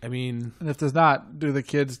debate. I mean, And if there's not, do the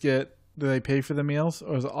kids do they pay for the meals,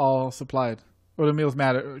 or is it all supplied? Or the meals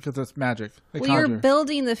matter because it's magic. They Well, conjure. you're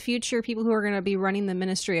building the future people who are going to be running the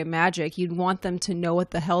Ministry of Magic. You'd want them to know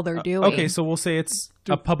what the hell they're doing. Okay, so we'll say it's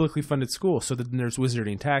a publicly funded school, so then there's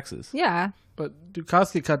wizarding taxes. Yeah. But do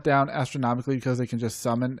costs get cut down astronomically because they can just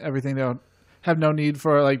summon everything? They don't have no need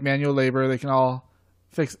for like manual labor. They can all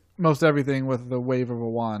fix most everything with the wave of a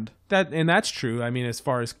wand. That's true. I mean, as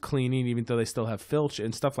far as cleaning, even though they still have filch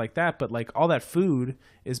and stuff like that, but like all that food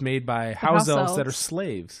is made by house elves that are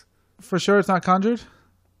slaves. For sure, it's not conjured.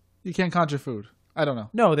 You can't conjure food. I don't know.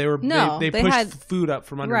 No, they pushed had, food up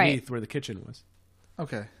from underneath where the kitchen was.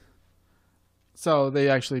 Okay. So they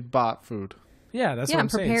actually bought food. Yeah, that's what I'm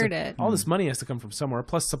saying. Prepared it. All this money has to come from somewhere,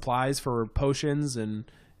 plus supplies for potions and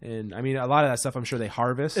I mean, a lot of that stuff I'm sure they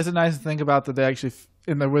harvest. It's a nice thing about that they actually,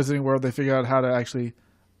 in the wizarding world, they figure out how to actually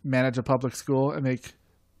manage a public school and make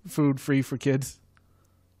food free for kids.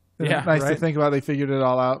 Yeah, nice to think about. They figured it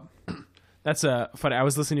all out. That's funny. I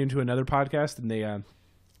was listening to another podcast, and they, I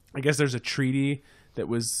guess there's a treaty that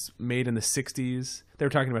was made in the 60s. They were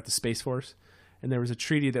talking about the Space Force, and there was a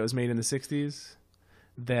treaty that was made in the 60s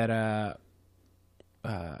that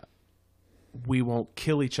we won't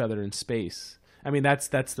kill each other in space. I mean, that's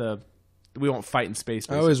we won't fight in space.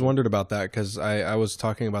 Basically. I always wondered about that because I was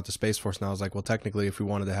talking about the Space Force, and I was like, well, technically, if we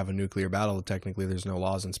wanted to have a nuclear battle, technically there's no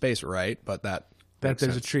laws in space, right? But that there's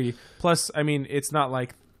sense. a treaty. Plus, I mean, it's not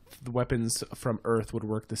like the weapons from Earth would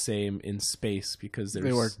work the same in space because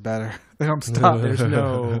they work better. They don't stop. There's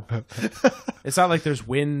no. It's not like there's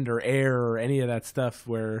wind or air or any of that stuff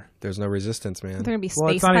where there's no resistance, man. They're gonna be space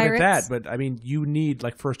well, it's not pirates. even that, but I mean, you need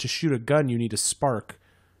like for us to shoot a gun, you need a spark,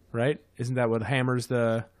 right? Isn't that what hammers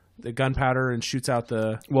the gunpowder and shoots out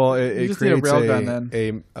the? Well, it creates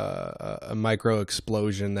a a micro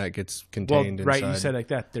explosion that gets contained inside. Right, you said like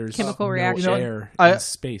that. There's chemical no reaction. air in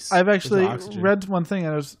space. I've actually read one thing,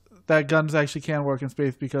 and it was that guns actually can work in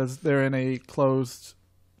space because they're in a closed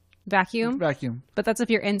vacuum. But that's if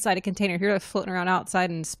you're inside a container. If you're floating around outside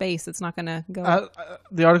in space, it's not going to go.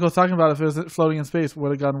 The article is talking about if it was floating in space,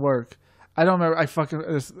 would a gun work? I don't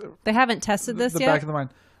remember. They haven't tested this yet? Back of the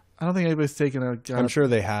mind. I don't think anybody's taken a gun. I'm sure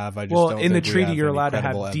they have. I just don't in the think we treaty, have you're any allowed to have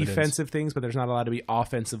credible evidence. defensive things, but there's not allowed to be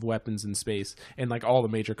offensive weapons in space. And like all the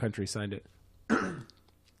major countries signed it.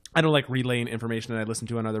 I don't like relaying information that I listen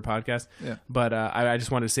to on other podcasts. Yeah. But I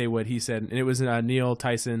just wanted to say what he said, and it was Neil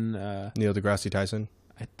Tyson. Neil deGrasse Tyson.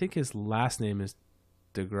 I think his last name is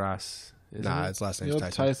deGrasse. Nah, his last name is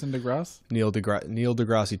Tyson. Tyson deGrasse. Neil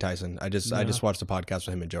deGrasse Tyson. I just watched a podcast with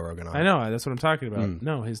him and Joe Rogan on. I know, that's what I'm talking about.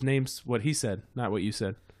 No, his name's what he said, not what you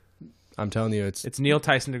said. I'm telling you, it's Neil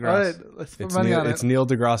Tyson deGrasse. All right, let's put money on it. It's Neil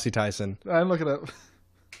deGrasse Tyson. I'm looking up.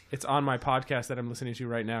 It's on my podcast that I'm listening to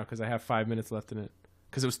right now because I have 5 minutes left in it.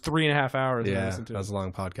 Because it was 3.5 hours. Yeah, when I listened to that was a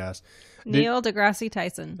long podcast. Neil deGrasse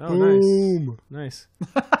Tyson. Oh, boom. Nice.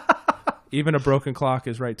 Even a broken clock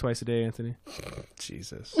is right twice a day, Anthony.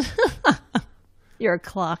 Jesus. You're a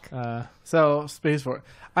clock. So, Space Force.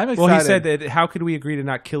 I'm excited. Well, he said that how could we agree to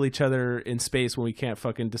not kill each other in space when we can't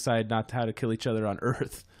fucking decide not how to kill each other on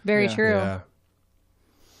Earth? Very true. Yeah.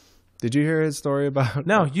 Did you hear his story about...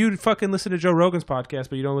 No, you fucking listen to Joe Rogan's podcast,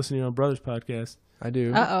 but you don't listen to your own brother's podcast. I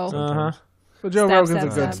do. Uh-oh. Uh-huh. But Joe Stab, Rogan's stab,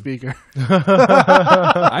 a good stab. speaker.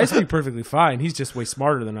 I speak perfectly fine. He's just way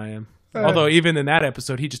smarter than I am. Although even in that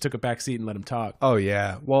episode, he just took a back seat and let him talk. Oh,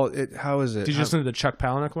 yeah. Well, how is it? Did you listen to the Chuck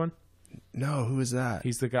Palahniuk one? No, who is that?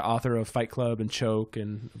 He's the guy, author of Fight Club and Choke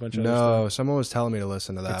and a bunch of other No, stuff. someone was telling me to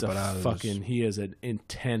listen to that, He is an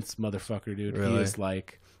intense motherfucker, dude. Really? He is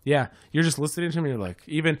like, yeah, you're just listening to him and you're like,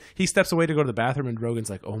 even he steps away to go to the bathroom and Rogan's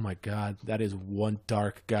like, oh my God, that is one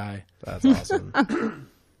dark guy. That's awesome.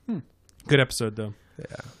 Good episode though.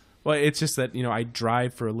 Yeah. Well, it's just that, I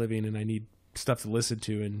drive for a living and I need stuff to listen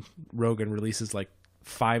to, and Rogan releases like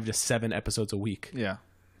 5 to 7 episodes a week. Yeah.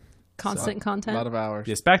 Constant A content. lot of hours.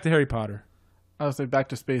 Yes, back to Harry Potter. I would say back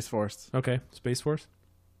to Space Force. Okay, Space Force.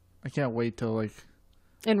 I can't wait till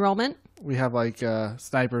Enrollment. we have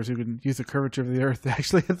snipers who can use the curvature of the Earth to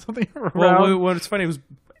actually hit something around. Well, what's funny was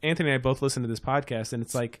Anthony and I both listened to this podcast, and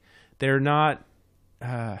it's like they're not.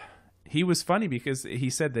 He was funny because he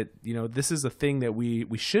said that this is a thing that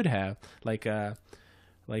we should have. Like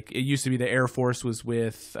it used to be the Air Force was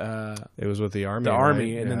with It was with the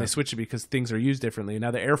Army. and then they switched it because things are used differently.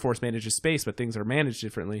 Now the Air Force manages space, but things are managed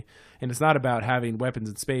differently. And it's not about having weapons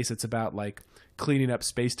in space. It's about like cleaning up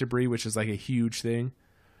space debris, which is like a huge thing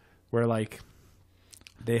where like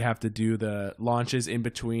they have to do the launches in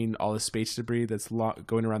between all the space debris that's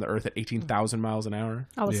going around the Earth at 18,000 miles an hour.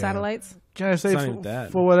 All the satellites. Can I say, It's not even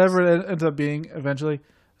that. for whatever it ends up being eventually,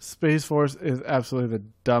 Space Force is absolutely the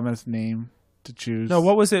dumbest name to choose. No,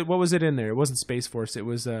 what was it? What was it in there? It wasn't Space Force. It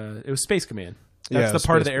was Space Command. That's Yeah, the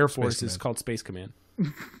part of the Space- Air Space Force is Command. called Space Command.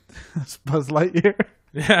 It's Buzz Lightyear.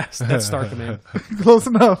 Yes, that's Star Command. Close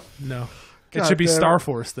enough. No. It God should be damn it. Star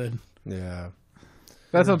Force then. Yeah.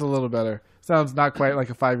 That sounds a little better. Sounds not quite like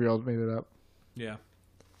a 5-year-old made it up. Yeah.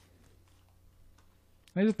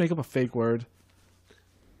 Can I just make up a fake word?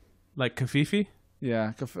 Like Kafifi?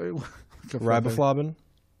 Yeah. Riboflavin?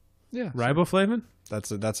 Yeah. Riboflavin?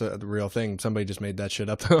 That's a real thing. Somebody just made that shit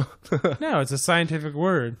up though. No, it's a scientific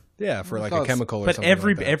word. Yeah, for like Close. a chemical or But something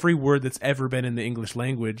like that. every word that's ever been in the English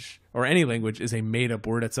language or any language is a made up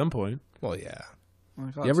word at some point. Well, yeah. Oh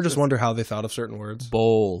my God, You ever it's just wonder how they thought of certain words?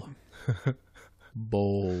 Bowl.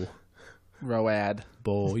 Bowl. Road.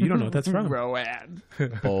 Bowl. You don't know what that's from. Road.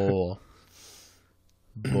 Bowl.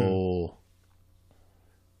 Bowl.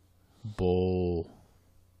 Bowl.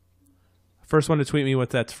 First one to tweet me what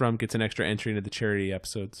that's from gets an extra entry into the charity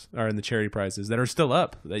episodes or in the charity prizes that are still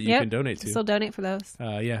up that you can donate to. Still donate for those.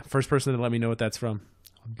 Yeah, first person to let me know what that's from.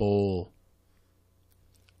 Bowl.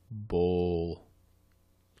 Bowl.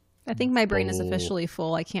 I think my brain is Bowl. officially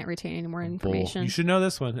full. I can't retain any more Bowl. information. You should know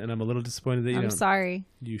this one, and I'm a little disappointed that you I'm don't. sorry.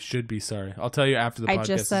 You should be sorry. I'll tell you after the podcast. I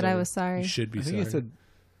just said is I over. was sorry. You should be I think sorry. he said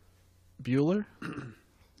Bueller.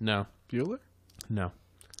 No. Bueller. No.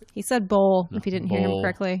 He said bowl, if you didn't hear him Bowl.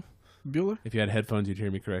 correctly. Bueller. If you had headphones, you'd hear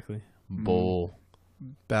me correctly. Bowl.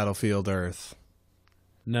 Battlefield Earth.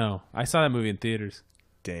 No. I saw that movie in theaters.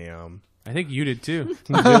 Damn. I think you did too.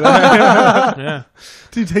 Yeah.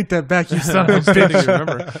 Do you take that back, you son I of a don't think bitch? you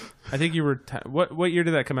remember. I think you were. What year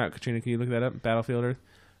did that come out, Katrina? Can you look that up? Battlefield Earth.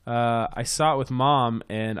 I saw it with Mom,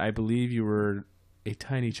 and I believe you were a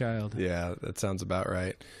tiny child. Yeah, that sounds about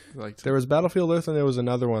right. Like, There was Battlefield Earth, and there was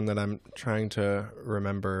another one that I'm trying to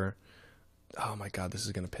remember. Oh my god, this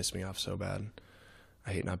is gonna piss me off so bad.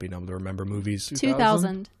 I hate not being able to remember movies.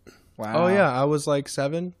 2000. wow. Oh yeah, I was like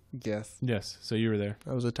 7. Yes. Yes. So you were there.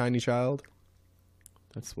 I was a tiny child.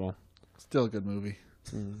 That's well. Still a good movie.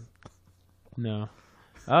 No.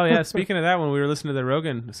 Oh yeah. Speaking of that, when we were listening to the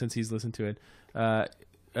Rogan, since he's listened to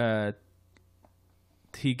it,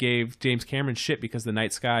 he gave James Cameron shit because the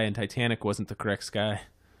night sky in Titanic wasn't the correct sky.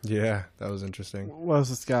 Yeah, that was interesting. What was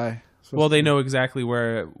this guy? Well, they know exactly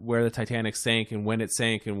where the Titanic sank and when it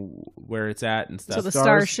sank and where it's at and stuff. So the Stars?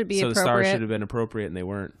 stars should be So the stars appropriate. should have been appropriate, and they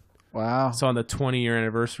weren't. Wow. So on the 20-year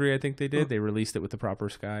anniversary, I think they did. They released it with the proper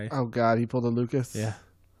sky. Oh God, he pulled a Lucas. Yeah.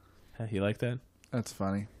 You like that? That's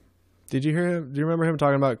funny. Did you hear him? Do you remember him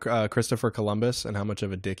talking about Christopher Columbus and how much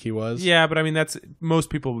of a dick he was? Yeah, but I mean, that's most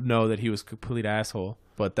people know that he was a complete asshole.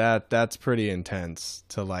 But that's pretty intense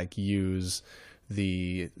to like use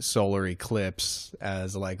the solar eclipse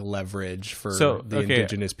as like leverage for the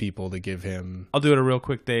indigenous people to give him. I'll do it a real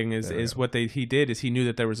quick thing. Is There we what he did is he knew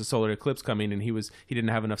that there was a solar eclipse coming, and he didn't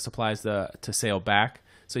have enough supplies to sail back.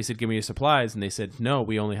 So he said, "Give me your supplies," and they said, "No,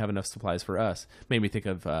 we only have enough supplies for us." Made me think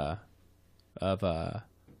of A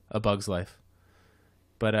Bug's Life.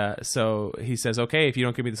 But so he says, "Okay, if you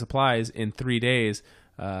don't give me the supplies in 3 days,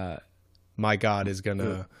 My God is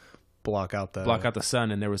gonna block out the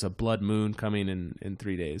sun." And there was a blood moon coming in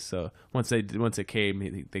 3 days. So once it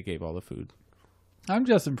came, they gave all the food. I'm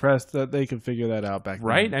just impressed that they could figure that out back then.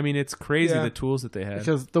 Right? I mean, it's crazy Yeah. the tools that they had.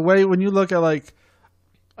 Because the way when you look at like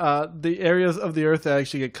the areas of the Earth that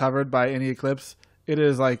actually get covered by any eclipse, it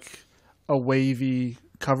is like a wavy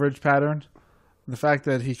coverage pattern. The fact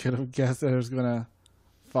that he could have guessed that it was going to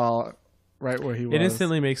fall right where he was. It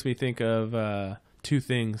instantly makes me think of two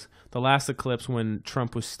things. The last eclipse when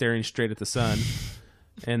Trump was staring straight at the sun,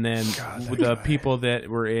 and then the people that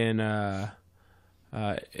were in, it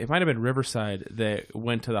might have been Riverside, that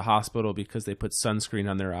went to the hospital because they put sunscreen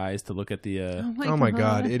on their eyes to look at the, Oh my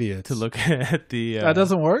God, idiots! to look at the. that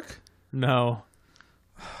doesn't work? No.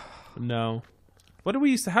 No. What do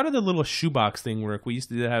we used to? How did the little shoebox thing work? We used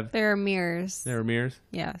to have. There are mirrors. There were mirrors.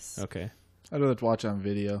 Yes. Okay. I'd rather watch on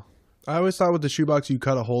video. I always thought with the shoebox you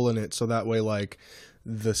cut a hole in it so that way like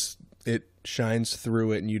it shines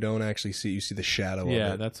through it and you don't actually see the shadow of it.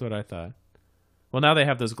 Yeah, that's what I thought. Well, now they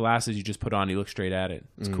have those glasses you just put on. You look straight at it.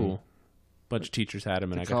 It's cool. Bunch of teachers had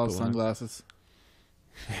them, and I got Call cool sunglasses.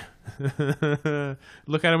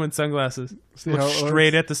 Look at them in sunglasses. See Look how it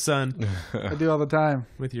straight at the sun I do all the time.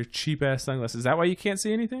 with your cheap ass sunglasses. Is that why you can't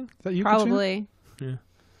see anything? Is that you, Katrina? Probably.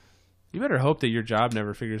 You better hope that your job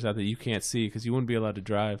never figures out that you can't see, because you wouldn't be allowed to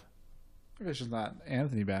drive. It's just not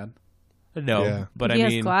Anthony bad. No, Yeah. but He I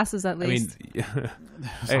has mean, glasses at I mean, least.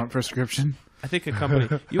 It's on prescription. I think a company.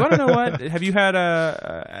 You want to know what? Have you had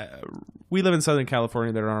we live in Southern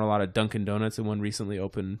California. There aren't a lot of Dunkin' Donuts, and one recently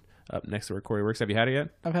opened up next to where Corey works. Have you had it yet?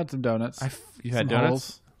 I've had some donuts. You had Some donuts?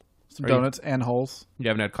 holes. Some Are you- donuts and holes. You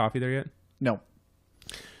haven't had coffee there yet? No.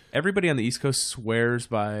 Everybody on the East Coast swears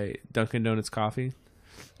by Dunkin' Donuts coffee.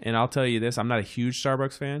 And I'll tell you this, I'm not a huge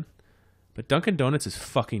Starbucks fan, but Dunkin' Donuts is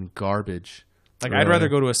fucking garbage. Like, Really? I'd rather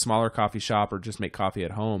go to a smaller coffee shop or just make coffee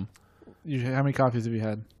at home. How many coffees have you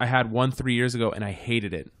had? I had one 3 years ago, and I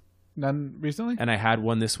hated it. None recently? And I had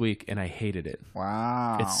one this week, and I hated it.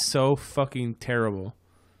 Wow. It's so fucking terrible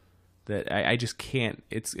that I just can't.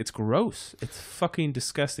 It's gross. It's fucking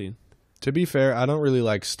disgusting. To be fair, I don't really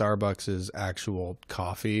like Starbucks' actual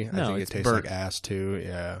coffee. I No, think it it's tastes burnt. like ass too.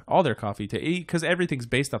 Yeah. All their coffee, because everything's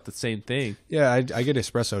based off the same thing. Yeah, I get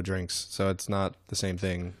espresso drinks, so it's not the same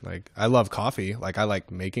thing. Like, I love coffee. Like, I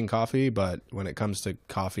like making coffee, but when it comes to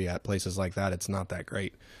coffee at places like that, it's not that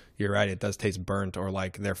great. You're right. It does taste burnt, or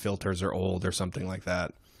like their filters are old or something like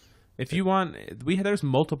that. If you want, there's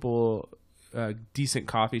multiple decent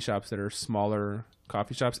coffee shops that are smaller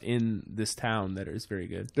coffee shops in this town that is very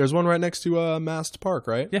good. There's one right next to Mast Park,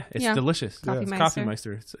 right? Yeah, it's Yeah. delicious. Coffee It's Meister. Coffee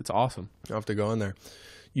Meister. It's awesome. I'll have to go in there.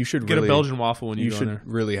 You should Get really, a Belgian waffle when you, You go should in there.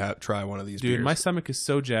 really try one of these Dude, beers. my stomach is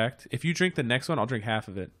so jacked. If you drink the next one, I'll drink half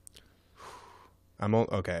of it.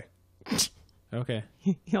 Okay. Okay.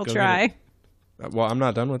 He'll Go try. Well, I'm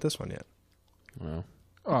not done with this one yet. Well.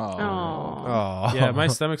 Oh. Oh. Yeah, my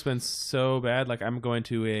stomach's been so bad. Like, I'm going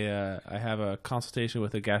to I have a consultation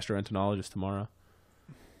with a gastroenterologist tomorrow.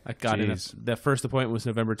 I got in. Jeez. The first appointment was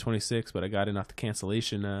November 26th, but I got in off the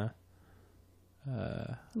cancellation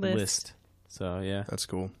list. So yeah. That's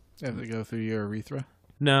cool. You have to go through your urethra.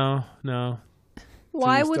 No.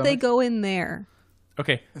 Why your would they stomach? go in there?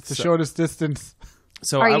 Okay. It's the shortest distance.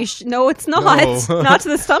 So Are I- you? No, it's not. No. Not to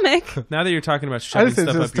the stomach. now that you're talking about shoving said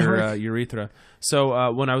stuff to up the your stomach. urethra,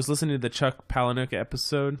 so when I was listening to the Chuck Palahniuk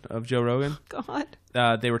episode of Joe Rogan, God.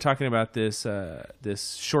 they were talking about this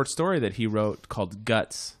short story that he wrote called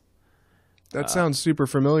Guts. That sounds super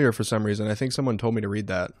familiar for some reason. I think someone told me to read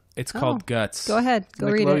that. It's called Guts. Go ahead. Go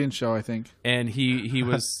read Nickelodeon it. show, I think. And he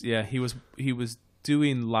was he was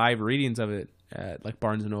doing live readings of it at like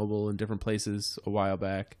Barnes and Noble and different places a while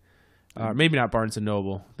back. Maybe not Barnes and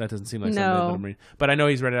Noble. That doesn't seem like something No. that I'm reading. But I know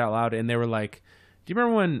he's read it out loud, and they were like, "Do you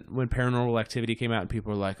remember when Paranormal Activity came out and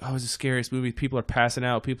people were like, oh, it's the scariest movie. People are passing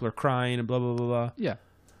out. People are crying and blah blah blah blah." Yeah.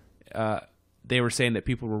 They were saying that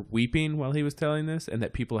people were weeping while he was telling this, and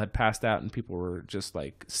that people had passed out and people were just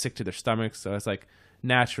like sick to their stomachs. So it's like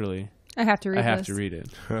naturally I have to read I have this. to read it.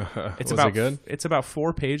 It's Was about it good? It's about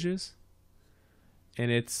 4 pages,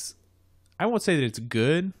 and I won't say that it's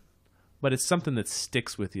good, but it's something that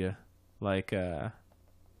sticks with you. Like It's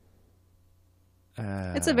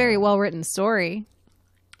a very well written story.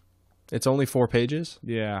 It's only 4 pages?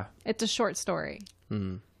 yeah. It's a short story.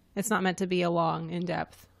 Hmm. It's not meant to be a long, in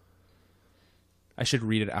depth. I should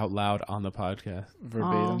read it out loud on the podcast.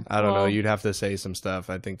 Verbatim. I don't know. Well- You'd have to say some stuff.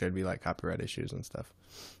 I think there'd be like copyright issues and stuff.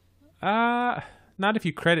 Not if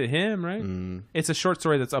you credit him, right? It's a short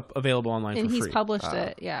story that's available online And for he's free. published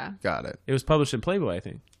it. Yeah. Got it. It was published in Playboy, I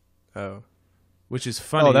think, Oh. which is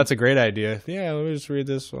funny. Oh, that's a great idea. Yeah, let me just read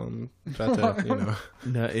this one. Try to,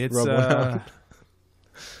 no. It's Rub one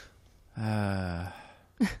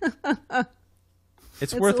it's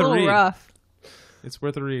It's worth a a little read. rough. It's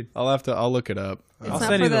worth a read. I'll look it up. It's I'll not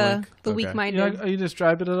send for you the the, link. the Okay. weak-minded. Are you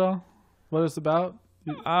describe it at all? What it's about?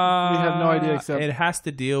 We have no idea except it has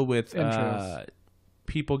to deal with intros.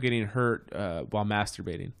 people getting hurt while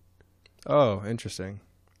masturbating. Oh, interesting.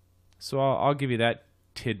 So I'll give you that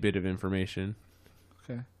tidbit of information.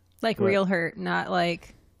 okay. Like Right. real hurt, not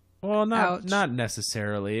like... Well, Ouch. not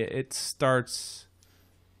necessarily. It starts.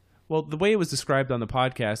 Well, the way it was described on the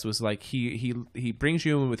podcast was like he brings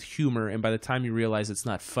you in with humor, and by the time you realize it's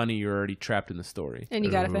not funny, you're already trapped in the story, And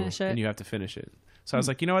you got to Ooh. finish it. and you have to finish it. So I was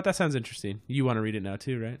like, you know what, that sounds interesting. You want to read it now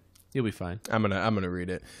too, right? You'll be fine. I'm gonna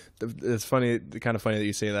read it. It's funny, kind of funny that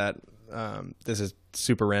you say that. This is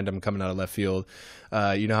super random, coming out of left field.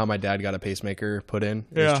 You know how my dad got a pacemaker put in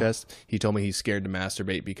his chest? He told me he's scared to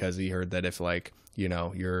masturbate because he heard that if like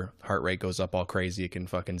your heart rate goes up all crazy, it can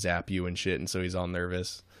fucking zap you and shit, and so he's all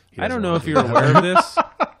nervous. I don't know if you're aware of this,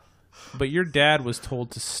 but your dad was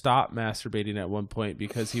told to stop masturbating at one point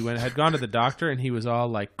because he had gone to the doctor and he was all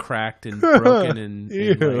like cracked and broken and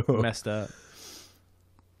like Ew. messed up.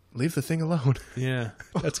 Leave the thing alone. Yeah.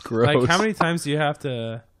 That's gross. Like, how many times do you have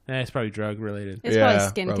to? It's probably drug related. It's Yeah, probably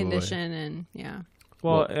skin probably. condition and yeah.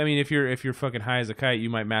 Well, I mean, if you're fucking high as a kite, you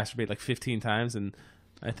might masturbate like 15 times, and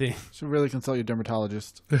I think Should really consult your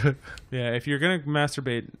dermatologist. yeah, if you're gonna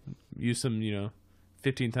masturbate, use some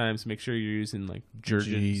 15 times. Make sure you're using like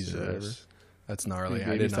Jergens or whatever. Jesus, that's gnarly. Big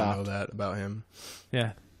I baby did not know soft. that about him.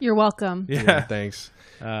 Yeah, You're welcome. yeah. Thanks.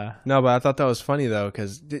 Uh, No, but I thought that was funny though,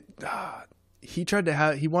 because he tried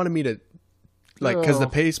to he wanted me to Like, because the Oh.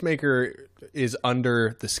 pacemaker is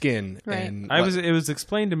under the skin. Right. And It was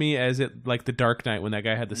explained to me as it like the Dark Knight when that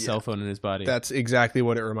guy had the cell phone in his body. That's exactly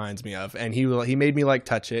what it reminds me of. And he made me like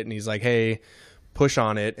touch it, and he's like, "Hey, push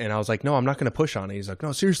on it." And I was like, "No, I'm not going to push on it." He's like,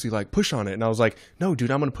 "No, seriously, like push on it." And I was like, "No, dude,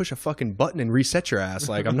 I'm going to push a fucking button and reset your ass.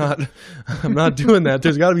 Like, I'm not doing that.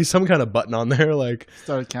 There's got to be some kind of button on there." Like,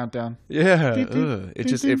 Start a countdown. yeah, Beep, beep, ugh. It beep,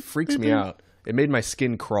 just beep, it freaks beep, me beep. out. It made my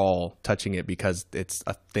skin crawl touching it because it's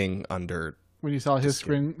a thing under. When you saw his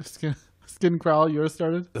skin crawl, yours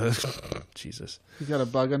started. Jesus. He's got a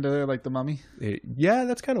bug under there, like the mummy. Yeah,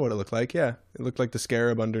 that's kind of what it looked like. Yeah, it looked like the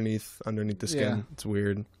scarab underneath the skin. Yeah. It's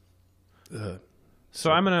weird. Ugh.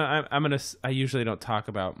 So I usually don't talk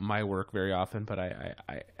about my work very often, but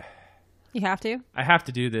You have to? I have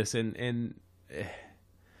to do this, and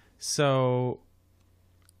so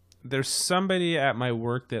there's somebody at my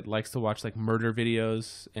work that likes to watch like murder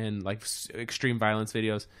videos and like extreme violence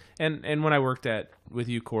videos, and when I worked with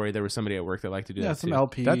you, Corey, there was somebody at work that liked to do Yeah, that some too.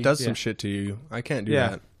 LP. That does Yeah. some shit to you. I can't do Yeah.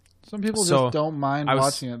 that. Some people So, just don't mind I was-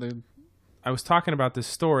 watching it. They, I was talking about this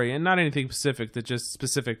story, and not anything specific, that just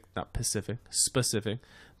specific, that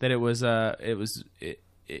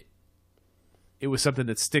it was something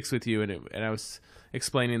that sticks with you, and I was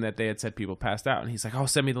explaining that they had said people passed out, and he's like, "Oh,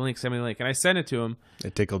 send me the link," and I sent it to him.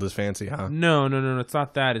 It tickled his fancy, huh? No, it's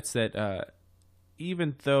not that. It's that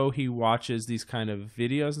even though he watches these kind of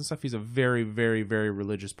videos and stuff, he's a very, very, very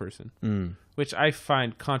religious person, which I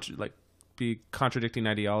find contradicting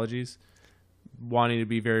ideologies. Wanting to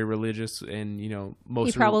be very religious, and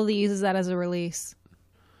He probably uses that as a release.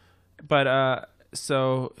 But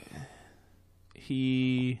so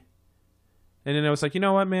he, and then I was like, you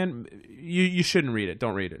know what, man, you shouldn't read it.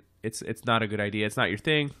 Don't read it. It's not a good idea. It's not your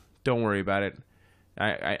thing. Don't worry about it.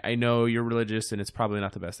 I know you're religious, and it's probably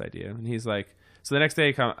not the best idea. And he's like, so the next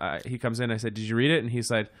day he comes in. I said, did you read it? And he's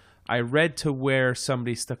like, I read to where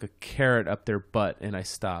somebody stuck a carrot up their butt, and I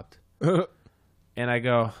stopped. And I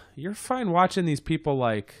go, you're fine watching these people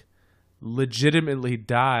like legitimately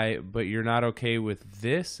die, but you're not okay with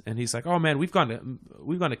this? And he's like, oh man, we've gone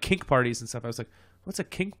to kink parties and stuff. I was like, what's a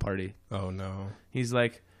kink party? Oh no. He's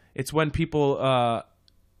like, it's when people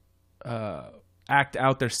act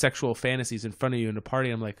out their sexual fantasies in front of you in a party.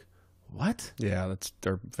 I'm like, what? Yeah,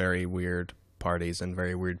 they're very weird parties, and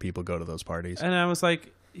very weird people go to those parties. And I was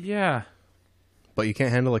like, yeah, But you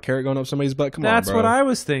can't handle a carrot going up somebody's butt. Come on, that's bro. what I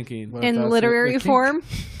was thinking. What if In that's literary the kink? form,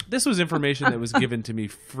 This was information that was given to me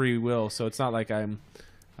free will, so it's not like I'm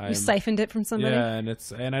you siphoned it from somebody. yeah,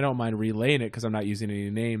 and I don't mind relaying it because I'm not using any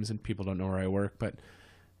names and people don't know where I work. But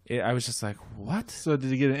I was just like, what? So did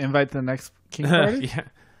you get an invite to the next king party? Yeah,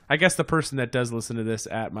 I guess the person that does listen to this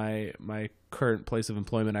at my current place of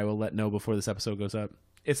employment, I will let know before this episode goes up.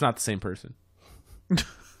 It's not the same person.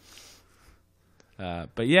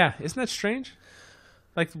 But yeah, isn't that strange?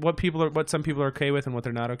 Like what some people are okay with and what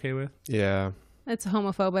they're not okay with. Yeah. It's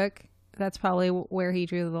homophobic. That's probably where he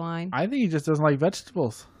drew the line. I think he just doesn't like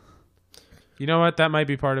vegetables. You know what? That might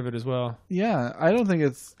be part of it as well. Yeah, I don't think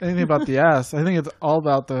it's anything about the ass. I think it's all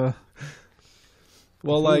about the.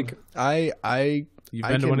 Well, like I You've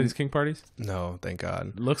I been to one of can- these kink parties? no, thank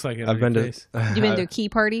God. Looks like it. I've been to. You been to a key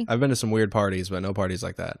party? I've been to some weird parties, but no parties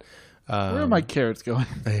like that. Where are my carrots going?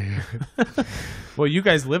 Well, you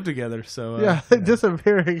guys live together, so Yeah,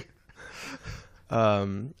 disappearing.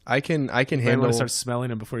 I can you might want handle. to start smelling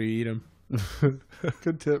them before you eat them.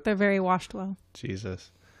 Good tip. They're very washed well.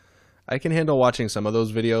 Jesus. I can handle watching some of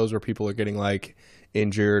those videos where people are getting like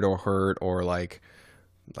injured or hurt or like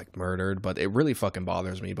murdered, but it really fucking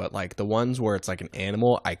bothers me. But like the ones where it's like an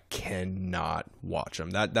animal, I cannot watch them.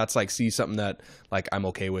 That's like see something that like I'm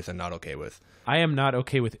okay with and not okay with. I am not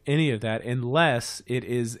okay with any of that unless it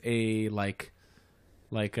is a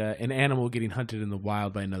an animal getting hunted in the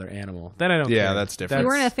wild by another animal. Then I don't. Yeah, care. that's different. You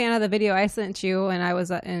weren't a fan of the video I sent you when I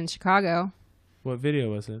was in Chicago. What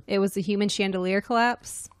video was it? It was the human chandelier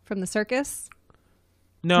collapse from the circus.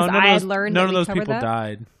 No, 'Cause none I of had those, learned none that of we those covered people that.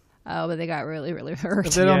 died. Oh, but they got really, really hurt.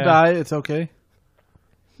 If they don't Yeah. die, it's okay.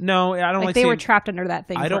 No, I don't Like like they were seeing- trapped under that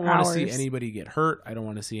thing I don't for want hours. to see anybody get hurt. I don't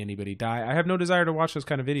want to see anybody die. I have no desire to watch those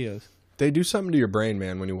kind of videos. They do something to your brain,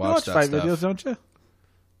 man, when you You watch watch that fight stuff. videos, don't you?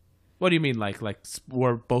 What do you mean, like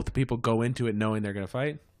where both people go into it knowing they're gonna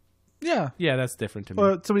fight? Yeah. Yeah, that's different to me.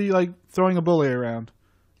 Or somebody like throwing a bully around.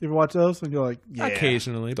 You ever watch those? And you're like, yeah.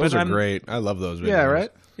 Occasionally, Those but are I'm- great. I love those videos. Yeah, right?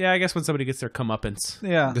 Yeah, I guess when somebody gets their comeuppance,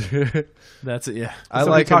 Yeah. that's it. Yeah, I Somebody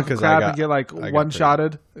like them talk because crap I and get like I got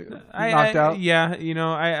one-shotted, knocked out. Yeah, you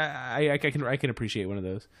know, I can appreciate one of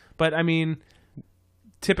those, but I mean,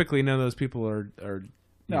 typically none of those people are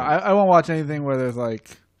No, I won't watch anything where there's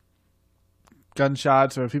like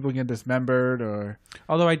gunshots or people get dismembered or.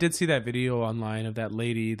 Although I did see that video online of that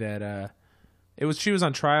lady that she was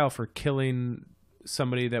on trial for killing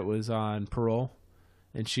somebody that was on parole,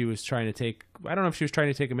 and she was trying to take. I don't know if she was trying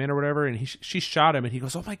to take him in or whatever, and she shot him, and he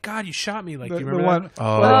goes, "Oh my God, you shot me!" Like, do you remember that?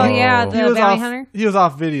 Oh yeah, the bounty hunter. He was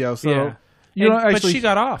off video, so Yeah. you don't actually. But she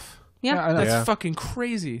got off. Yeah, I know. That's fucking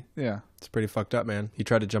crazy. Yeah. It's pretty fucked up, man. He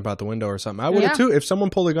tried to jump out the window or something. I would have too. If someone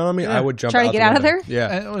pulled a gun on me, I would jump Try to out get the out of window. there?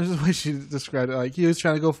 Yeah. And it was just the way she described it. Like, he was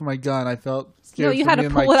trying to go for my gun. I felt scared. No, you for had me to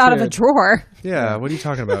and my pull it out of a kid. drawer. Yeah. What are you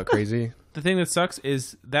talking about, crazy? The thing that sucks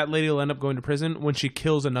is that lady will end up going to prison when she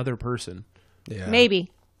kills another person. Yeah.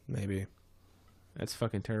 Maybe. That's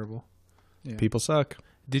fucking terrible. Yeah. People suck.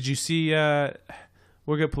 Did you see?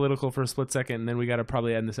 We'll get political for a split second, and then we got to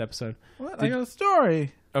probably end this episode. What? I got a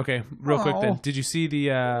story. Okay, real quick then. Oh. Did you see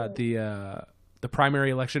the primary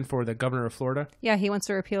election for the governor of Florida? Yeah, he wants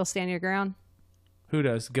to repeal Stand Your Ground. Who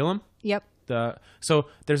does? Gillum? Yep. So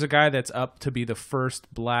there's a guy that's up to be the first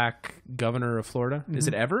black governor of Florida. Is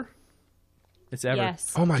it ever? It's ever.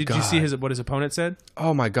 Yes. Oh my Did God. you see what his opponent said?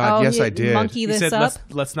 Oh my God. Yes, I did. Monkey He this said, up.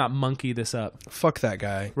 let's not monkey this up. Fuck that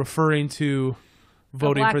guy. Referring to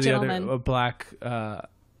voting black for the gentleman. other black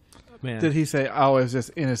man. Did he say, "Oh, it was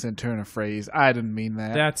just innocent turn of phrase"? I didn't mean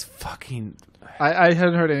that. That's fucking. I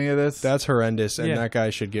hadn't heard any of this. That's horrendous, and Yeah. that guy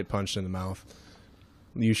should get punched in the mouth.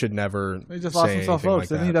 You should never. He just say lost himself anything votes, like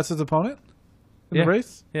didn't he? that. That's his opponent in Yeah. the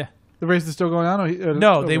race. Yeah. The race is still going on.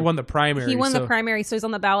 No, they won the primary. He won so- the primary, so he's on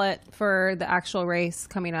the ballot for the actual race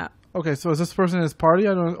coming up. Okay, so is this person in his party?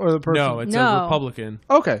 I don't, or the person? No, it's a No. Republican.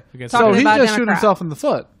 Okay, Against so Talking he about just shooting Democrat. himself in the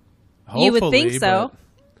foot. You would think Hopefully, so.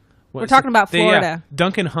 but- We're talking about Florida.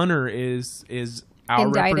 Duncan Hunter is our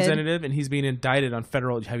Indicted. representative, and he's being indicted on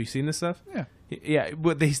federal. Have you seen this stuff? Yeah, Yeah,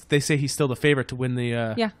 but they say he's still the favorite to win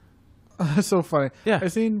the. Yeah. that's so funny. Yeah. I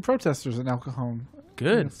seen protesters in El Cajon.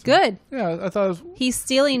 Good. Good. Yeah, I thought it was. He's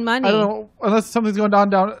stealing money. I don't know unless something's going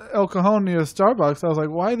down El Cajon near Starbucks. I was like,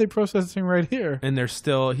 why are they protesting right here? And they're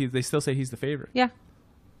still they still say he's the favorite. Yeah.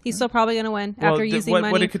 He's still probably going to win Well, after using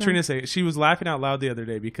money. what did Katrina say? She was laughing out loud the other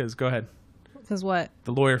day because go ahead. Because what?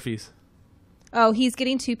 The lawyer fees. Oh, he's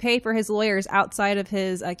getting to pay for his lawyers outside of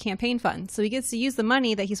his campaign fund. So he gets to use the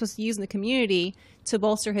money that he's supposed to use in the community to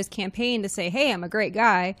bolster his campaign to say, hey, I'm a great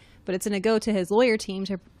guy. But it's going to go to his lawyer team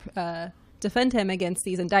to defend him against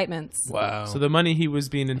these indictments. Wow. So the money he was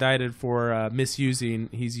being indicted for misusing,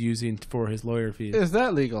 he's using for his lawyer fees. Is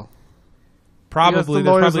that legal? Probably the there's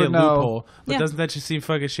lawyers probably a would know. loophole. But Yeah. doesn't that just seem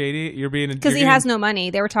fucking shady? You're being Because he has no money.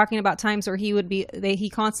 They were talking about times where he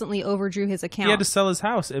constantly overdrew his account. He had to sell his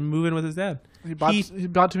house and move in with his dad. He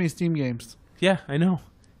bought too many Steam games. Yeah, I know.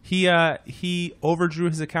 He overdrew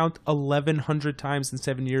his account 1,100 times in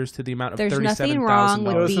 7 years to the amount of There's nothing $37,000 wrong It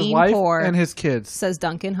with was his being wife poor. and his kids. Says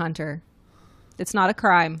Duncan Hunter. It's not a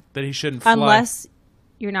crime that he shouldn't fly. unless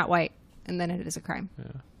you're not white, and then it is a crime.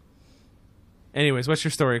 Anyways, what's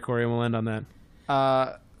your story, Corey? And we'll end on that.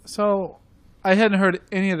 So I hadn't heard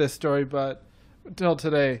any of this story, but until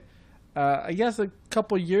today, I guess a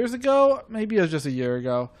couple years ago, maybe it was just a year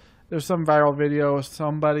ago, there's some viral video of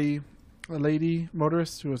somebody, a lady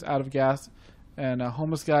motorist who was out of gas, and a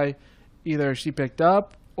homeless guy, either she picked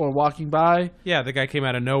up or walking by. Yeah, the guy came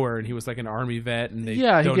out of nowhere and he was like an army vet, and they He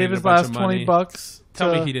donated gave a his bunch last of money. $20.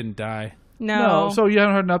 Tell me he didn't die. No. So you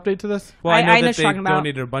haven't heard an update to this? Well, I know I know that what they you're talking about.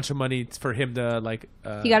 donated a bunch of money for him to like.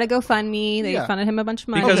 He got to GoFundMe. They Yeah. funded him a bunch of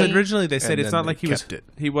money. Because originally they said And it's then not like they he was kept it.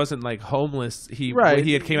 he wasn't like homeless. He Right.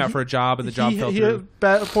 he had came out for a job and the job fell he through.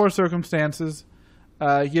 had poor circumstances.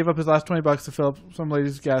 He gave up his last $20 to fill up some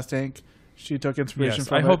lady's gas tank. She took inspiration Yes,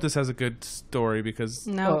 from I it. hope this has a good story because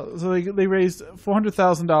No. So they raised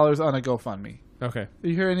 $400,000 on a GoFundMe. okay, Did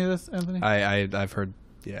you hear any of this, Anthony? I've heard.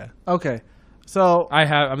 Yeah. Okay, so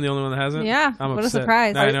I'm the only one that hasn't. Yeah, I'm what a upset.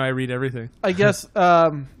 surprise. I know I read everything. I guess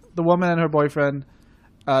the woman and her boyfriend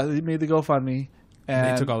they made the GoFundMe, And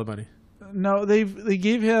and they took all the money. no, they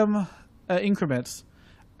gave him increments,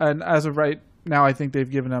 and as of right now, I think they've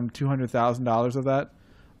given him $200,000 of that.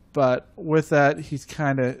 But with that, he's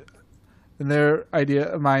kind of, in their idea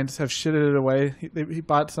of minds, have shitted it away. He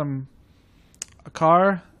bought a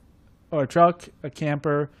car or a truck, a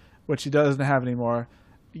camper, which he doesn't have anymore.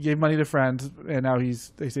 He gave money to friends, and now they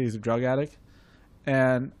say he's a drug addict.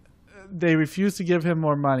 And they refuse to give him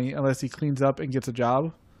more money unless he cleans up and gets a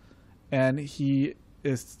job. And he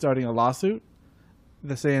is starting a lawsuit.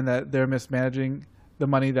 They're saying that they're mismanaging the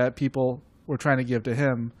money that people were trying to give to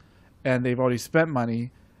him, and they've already spent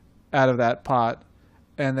money out of that pot,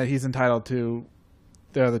 and that he's entitled to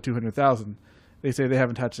the other $200,000. They say they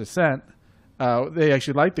haven't touched a cent. They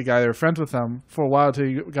actually liked the guy. They were friends with him for a while until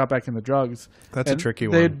he got back into drugs. That's a And tricky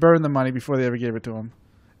They'd one. burned the money before they ever gave it to him.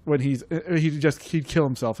 when he'd kill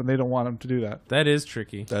himself, and they don't want him to do that. That is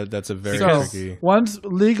tricky. That's a very So tricky. one's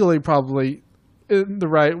legally probably in the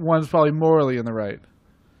right, one's probably morally in the right.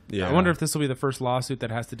 Yeah. I wonder if this will be the first lawsuit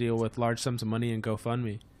that has to deal with large sums of money in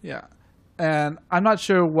GoFundMe. Yeah. And I'm not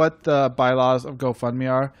sure what the bylaws of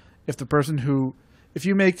GoFundMe are. If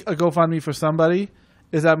you make a GoFundMe for somebody,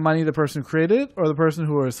 is that money the person who created or the person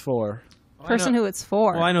who it's for? Person who it's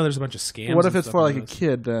for. Well, I know there's a bunch of scams. What if and it's stuff for on like a those.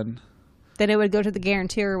 kid then? Then it would go to the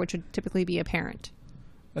guarantor, which would typically be a parent.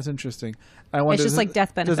 That's interesting. I wonder, It's just like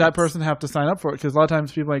death benefits. Does that person have to sign up for it? Because a lot of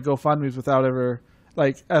times people make GoFundMes without ever,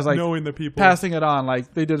 knowing the people. passing it on,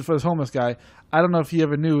 like they did for this homeless guy. I don't know if he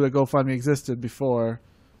ever knew that GoFundMe existed before.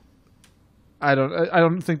 I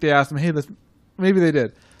don't think they asked him, hey, maybe they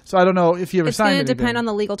did. So I don't know if he ever It's signed going to anything. depend on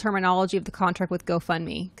the legal terminology of the contract with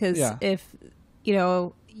GoFundMe. Because if,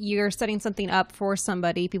 you're setting something up for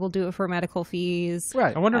somebody, people do it for medical fees.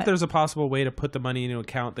 Right. I wonder if there's a possible way to put the money into an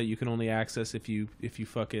account that you can only access if you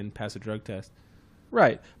fucking pass a drug test.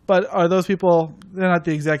 Right. But are those people, they're not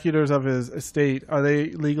the executors of his estate. Are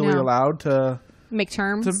they legally No. allowed to? Make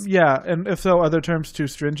terms. Yeah. And if so, are their terms too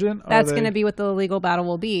stringent? That's going to be what the legal battle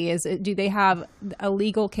will be. Do they have a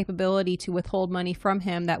legal capability to withhold money from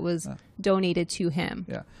him that was donated to him?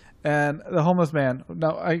 Yeah. And the homeless man,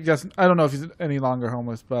 now I guess, I don't know if he's any longer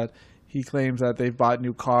homeless, but he claims that they've bought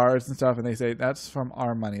new cars and stuff, and they say, that's from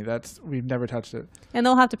our money. We've never touched it. And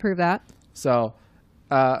they'll have to prove that. So,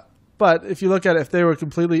 but if you look at it, if they were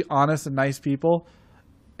completely honest and nice people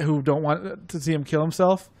who don't want to see him kill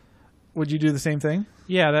himself, would you do the same thing?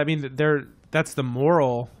 Yeah, that's the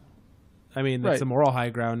moral. I mean, that's Right. the moral high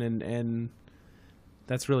ground, and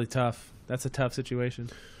that's really tough. That's a tough situation.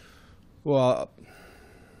 Well,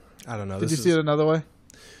 I don't know. Did you see it another way?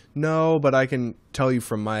 No, but I can tell you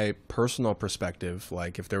from my personal perspective,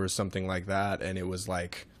 like if there was something like that and it was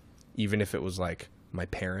like, even if it was like my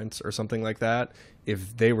parents or something like that,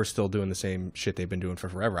 if they were still doing the same shit they've been doing for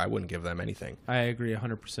forever, I wouldn't give them anything. I agree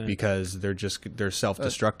 100%. Because they're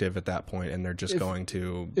self-destructive at that point, and they're just going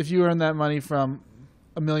to... If you earn that money from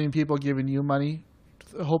a million people giving you money,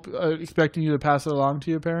 expecting you to pass it along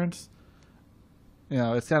to your parents,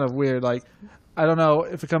 it's kind of weird. Like, I don't know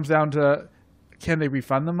if it comes down to, can they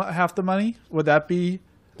refund them half the money? Would that be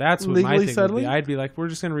That's what legally my thing would settling? be. I'd be like, we're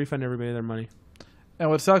just going to refund everybody their money. And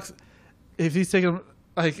what sucks, if he's taking,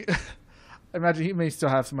 like, I imagine he may still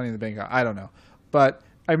have some money in the bank account. I don't know. But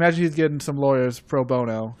I imagine he's getting some lawyers pro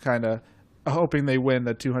bono, kind of hoping they win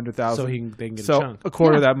the $200,000. So they can get a So chunk. a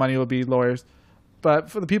quarter of that money will be lawyers. But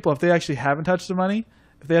for the people, if they actually haven't touched the money,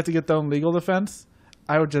 if they have to get their own legal defense,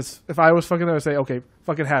 I would just, if I was fucking there, I would say, okay,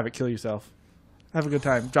 fucking have it, kill yourself. Have a good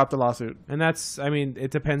time. Drop the lawsuit. And that's, I mean,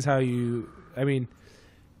 it depends how you, I mean,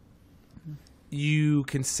 you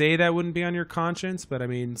can say that wouldn't be on your conscience, but I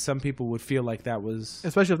mean, some people would feel like that was,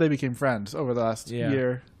 Especially if they became friends over the last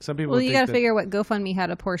year. Some people Well, would you think got to that- figure what GoFundMe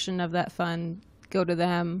had a portion of that fund go to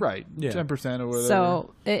them. Right. Yeah. 10% or whatever.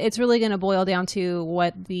 So it's really going to boil down to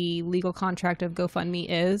what the legal contract of GoFundMe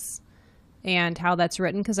is and how that's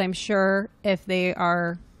written. Because I'm sure if they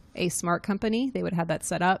are a smart company, they would have that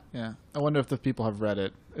set up. Yeah. I wonder if the people have read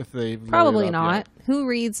it. If they've Probably loaded it up not. yet. Who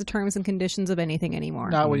reads the terms and conditions of anything anymore?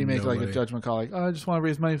 Not when you make like a Nobody. judgment call, like, oh, I just want to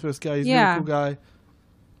raise money for this guy. He's a Yeah. really cool guy.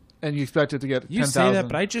 And you expect it to get You 10,000. say that,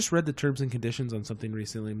 but I just read the terms and conditions on something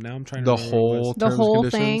recently. Now I'm trying to The remember what it whole was. The terms whole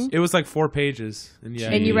and conditions? thing? It was like 4 pages, and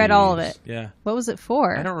yeah, And you read all of it. yeah. What was it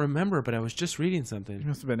for? I don't remember, but I was just reading something. You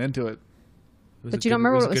must have been into it. It was But a you don't good-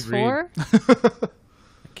 remember what it a was good read. for?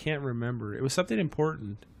 I can't remember. It was something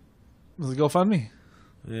important. Was it GoFundMe?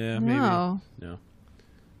 Yeah, maybe. No. No.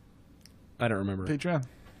 I don't remember. Patreon.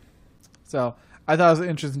 So I thought it was an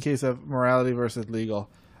interesting case of morality versus legal.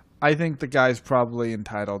 I think the guy's probably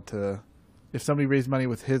entitled to, if somebody raised money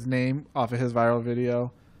with his name off of his viral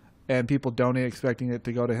video and people donate expecting it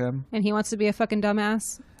to go to him. And he wants to be a fucking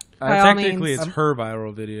dumbass? I- By all Technically, means. it's her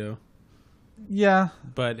viral video, Yeah.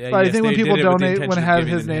 but, But I yes, think when they people did it with the donate, when it intention of has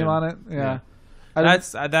giving his to name him. on it, yeah. Yeah. I don't-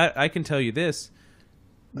 That's that. I can tell you this: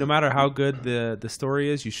 no matter how good the story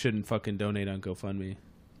is, you shouldn't fucking donate on GoFundMe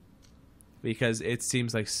because it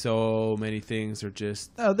seems like so many things are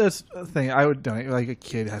just. This thing, I would donate, like a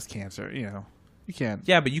kid has cancer, You can't.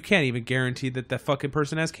 Yeah, but you can't even guarantee that that fucking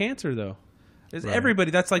person has cancer, though.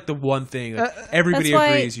 Everybody, that's like the one thing. Like, everybody That's why-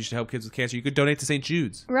 agrees you should help kids with cancer. You could donate to St.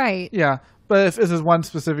 Jude's. Right. Yeah. But if this is one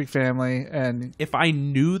specific family and If I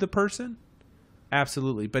knew the person,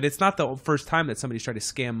 absolutely. But it's not the first time that somebody's tried to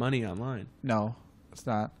scam money online. no, it's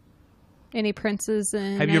not. Any princes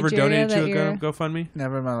in Have you ever Nigeria donated to that a you're- GoFundMe?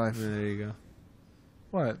 Never in my life. There you go.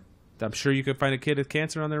 What? I'm sure you could find a kid with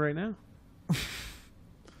cancer on there right now.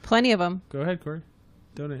 Plenty of them. Go ahead, Corey.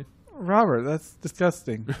 Donate. Robert, that's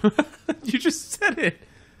disgusting. You just said it.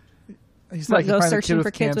 He's What, like, go find a searching kid for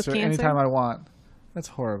with kids with cancer cancer? anytime I want. That's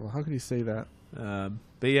horrible. How could you say that?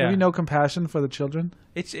 But yeah, Have you no compassion for the children?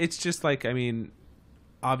 it's just like, I mean,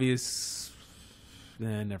 obvious.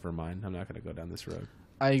 Never mind. I'm not going to go down this road.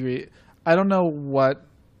 I agree. I don't know what.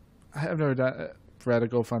 I've never read a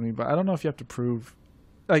GoFundMe, but I don't know if you have to prove.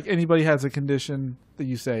 Like, anybody has a condition that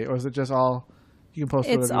you say, or is it just all you can post?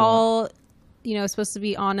 It's whatever you want? all, supposed to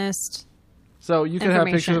be honest. So you can have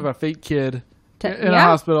pictures information. of a fake kid in a Yeah.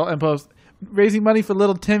 hospital and post raising money for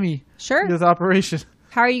little Timmy. Sure. His operation.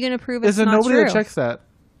 How are you going to prove it's Is there not nobody true? that checks that?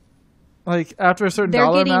 Like, after a certain They're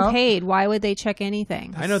dollar getting amount? paid. Why would they check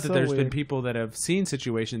anything? I know that so there's been weird. people that have seen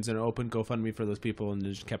situations and opened GoFundMe for those people and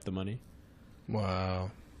just kept the money.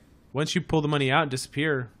 Wow. Once you pull the money out and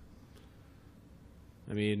disappear,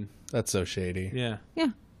 I mean, That's so shady. yeah. Yeah.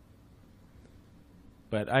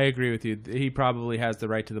 But I agree with you. He probably has the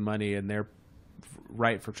right to the money, and they're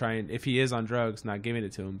right for trying, if he is on drugs, not giving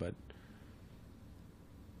it to him. But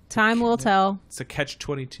Time will tell. it's a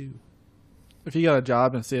catch-22. If he got a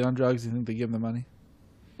job and stayed on drugs, you think they give him the money?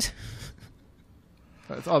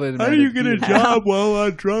 That's all they demanded. while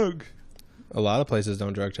on drugs? A lot of places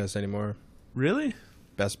don't drug test anymore. Really?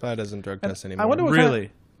 Best Buy doesn't drug test anymore. I wonder what kind of-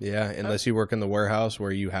 Really? Yeah, unless you work in the warehouse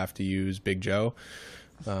where you have to use Big Joe,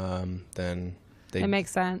 then they It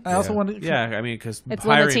makes sense. I also Yeah. wonder, Yeah, I mean, because It's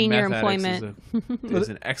hiring limiting your meth addicts employment. is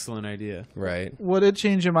an excellent idea. right. would it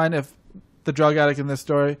change your mind if the drug addict in this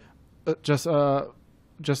story just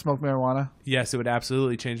smoked marijuana? Yes, it would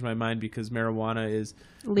absolutely change my mind because marijuana is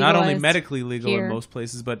not Legalized only medically legal here. in most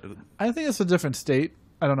places, but I think it's a different state.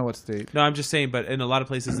 I don't know what state. no, I'm just saying, but in a lot of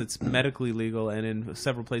places it's medically legal, and in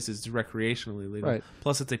several places it's recreationally legal. Right.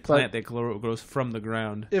 Plus, it's a plant that grows from the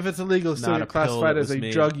ground. If it's illegal, still Not you're a pill classified that as was a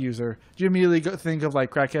made. drug user. Do you immediately think of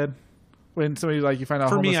like crackhead when somebody like you find a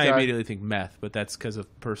For homeless me, I guy? immediately think meth, but that's because of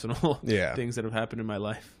personal Yeah. things that have happened in my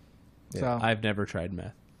life. So I've never tried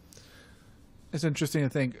meth. it's interesting to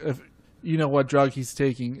think if you know what drug he's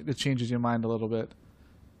taking, it changes your mind a little bit.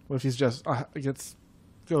 What if he's just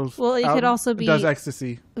goes? Well, it out could and also be- does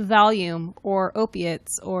ecstasy. Valium or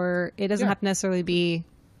opiates, or it doesn't Yeah. have to necessarily be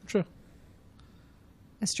True.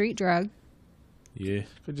 a street drug. Yeah.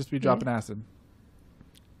 Could just be dropping acid.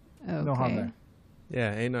 Okay. No harm there.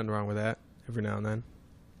 Yeah, ain't nothing wrong with that. Every now and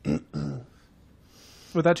then.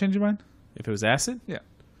 Would that change your mind? If it was acid,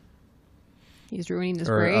 He's ruining his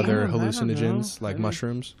Or brain. other I don't know. hallucinogens like I mean-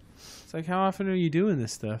 mushrooms. it's like, how often are you doing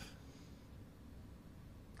this stuff?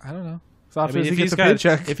 I don't know. As I often mean, as he if gets he's a got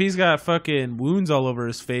paycheck. if he's got fucking wounds all over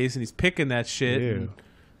his face and he's picking that shit, Ew.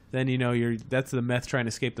 and then that's the meth trying to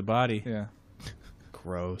escape the body. Yeah.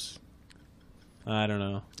 Gross. I don't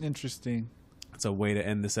know. Interesting. It's a way to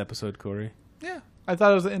end this episode, Corey. Yeah. I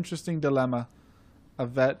thought it was an interesting dilemma. A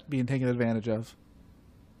vet being taken advantage of.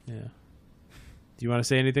 Yeah. Do you want to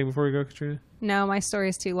say anything before we go, Katrina? No, my story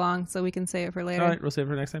is too long, so we can save it for later. All right, we'll save it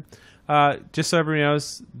for next time. Just so everybody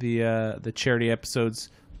knows, the charity episodes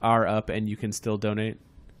are up, and you can still donate.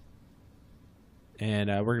 And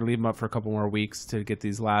we're gonna leave them up for a couple more weeks to get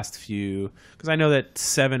these last few, because I know that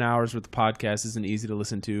 7 hours with the podcast isn't easy to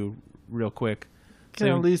listen to real quick. Can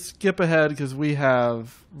at least skip ahead because we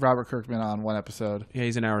have Robert Kirkman on one episode. Yeah,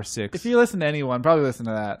 he's an hour 6. If you listen to anyone, probably listen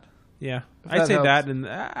to that. Yeah, If I'd that say helps. that, and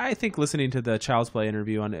I think listening to the Child's Play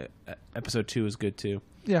interview on episode 2 is good too,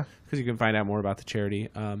 Yeah. because you can find out more about the charity.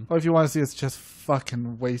 Or if you want to see us just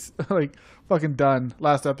fucking fucking done.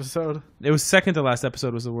 Last episode. It was second to last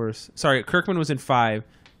episode was the worst. Sorry, Kirkman was in 5.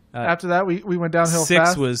 After that, we went downhill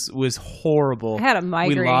 6 fast. was horrible. I had a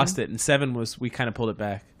migraine. We lost it, and 7 was we kind of pulled it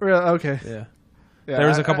back. Really? Okay. Yeah. Yeah, There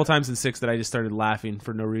was a couple times in 6 that I just started laughing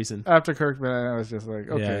for no reason. After Kirkman, I was just like,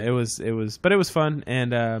 okay. Yeah, it was, but it was fun.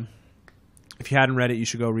 And if you hadn't read it, you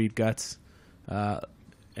should go read Guts,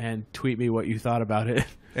 and tweet me what you thought about it.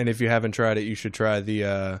 And if you haven't tried it, you should try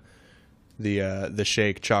the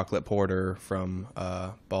shake chocolate porter from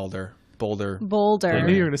Boulder. Boulder. I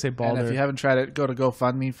knew you were going to say And Balder. if you haven't tried it, go to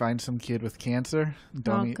GoFundMe, find some kid with cancer. Oh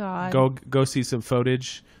Donate. God. Go see some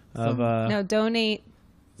footage of. No, donate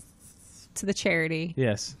to the charity.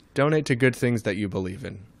 Yes. Donate to good things that you believe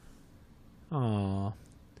in. Aw.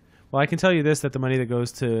 Well, I can tell you this, that the money that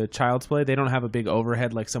goes to Child's Play, they don't have a big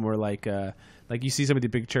overhead like somewhere like you see some of the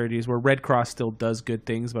big charities where Red Cross still does good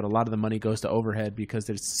things, but a lot of the money goes to overhead because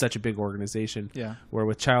there's such a big organization. Yeah. Where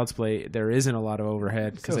with Child's Play, there isn't a lot of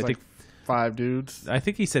overhead because So it's like 5 dudes. I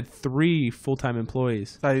think he said 3 full-time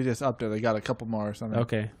employees. Thought he just upped it. They got a couple more or something.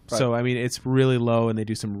 Okay. But- So, I mean, it's really low, and they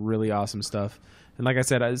do some really awesome stuff. And like I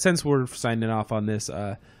said, since we're signing off on this,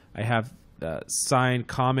 I have signed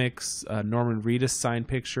comics, Norman Reedus signed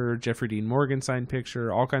picture, Jeffrey Dean Morgan signed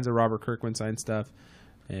picture, all kinds of Robert Kirkman signed stuff.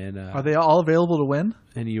 And are they all available to win?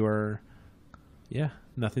 And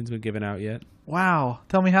nothing's been given out yet. Wow.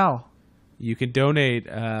 Tell me how. You can donate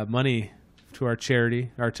money to our charity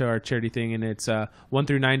thing, and it's $1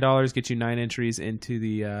 through $9 get you 9 entries into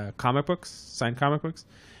the comic books, signed comic books,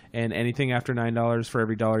 and anything after $9 for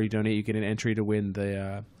every dollar you donate, you get an entry to win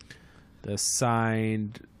the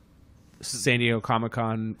signed San Diego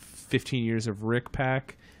Comic-Con 15 Years of Rick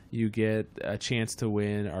pack. You get a chance to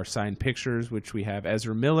win our signed pictures, which we have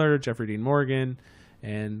Ezra Miller, Jeffrey Dean Morgan,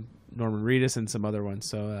 and Norman Reedus, and some other ones.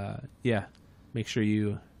 So make sure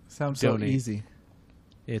you sounds donate. So easy.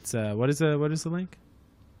 It's what is the link?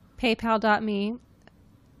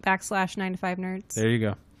 PayPal.me/9to5nerds. There you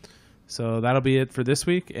go. So that'll be it for this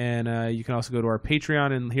week, and you can also go to our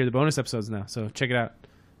Patreon and hear the bonus episodes now. So check it out,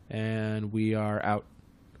 and we are out.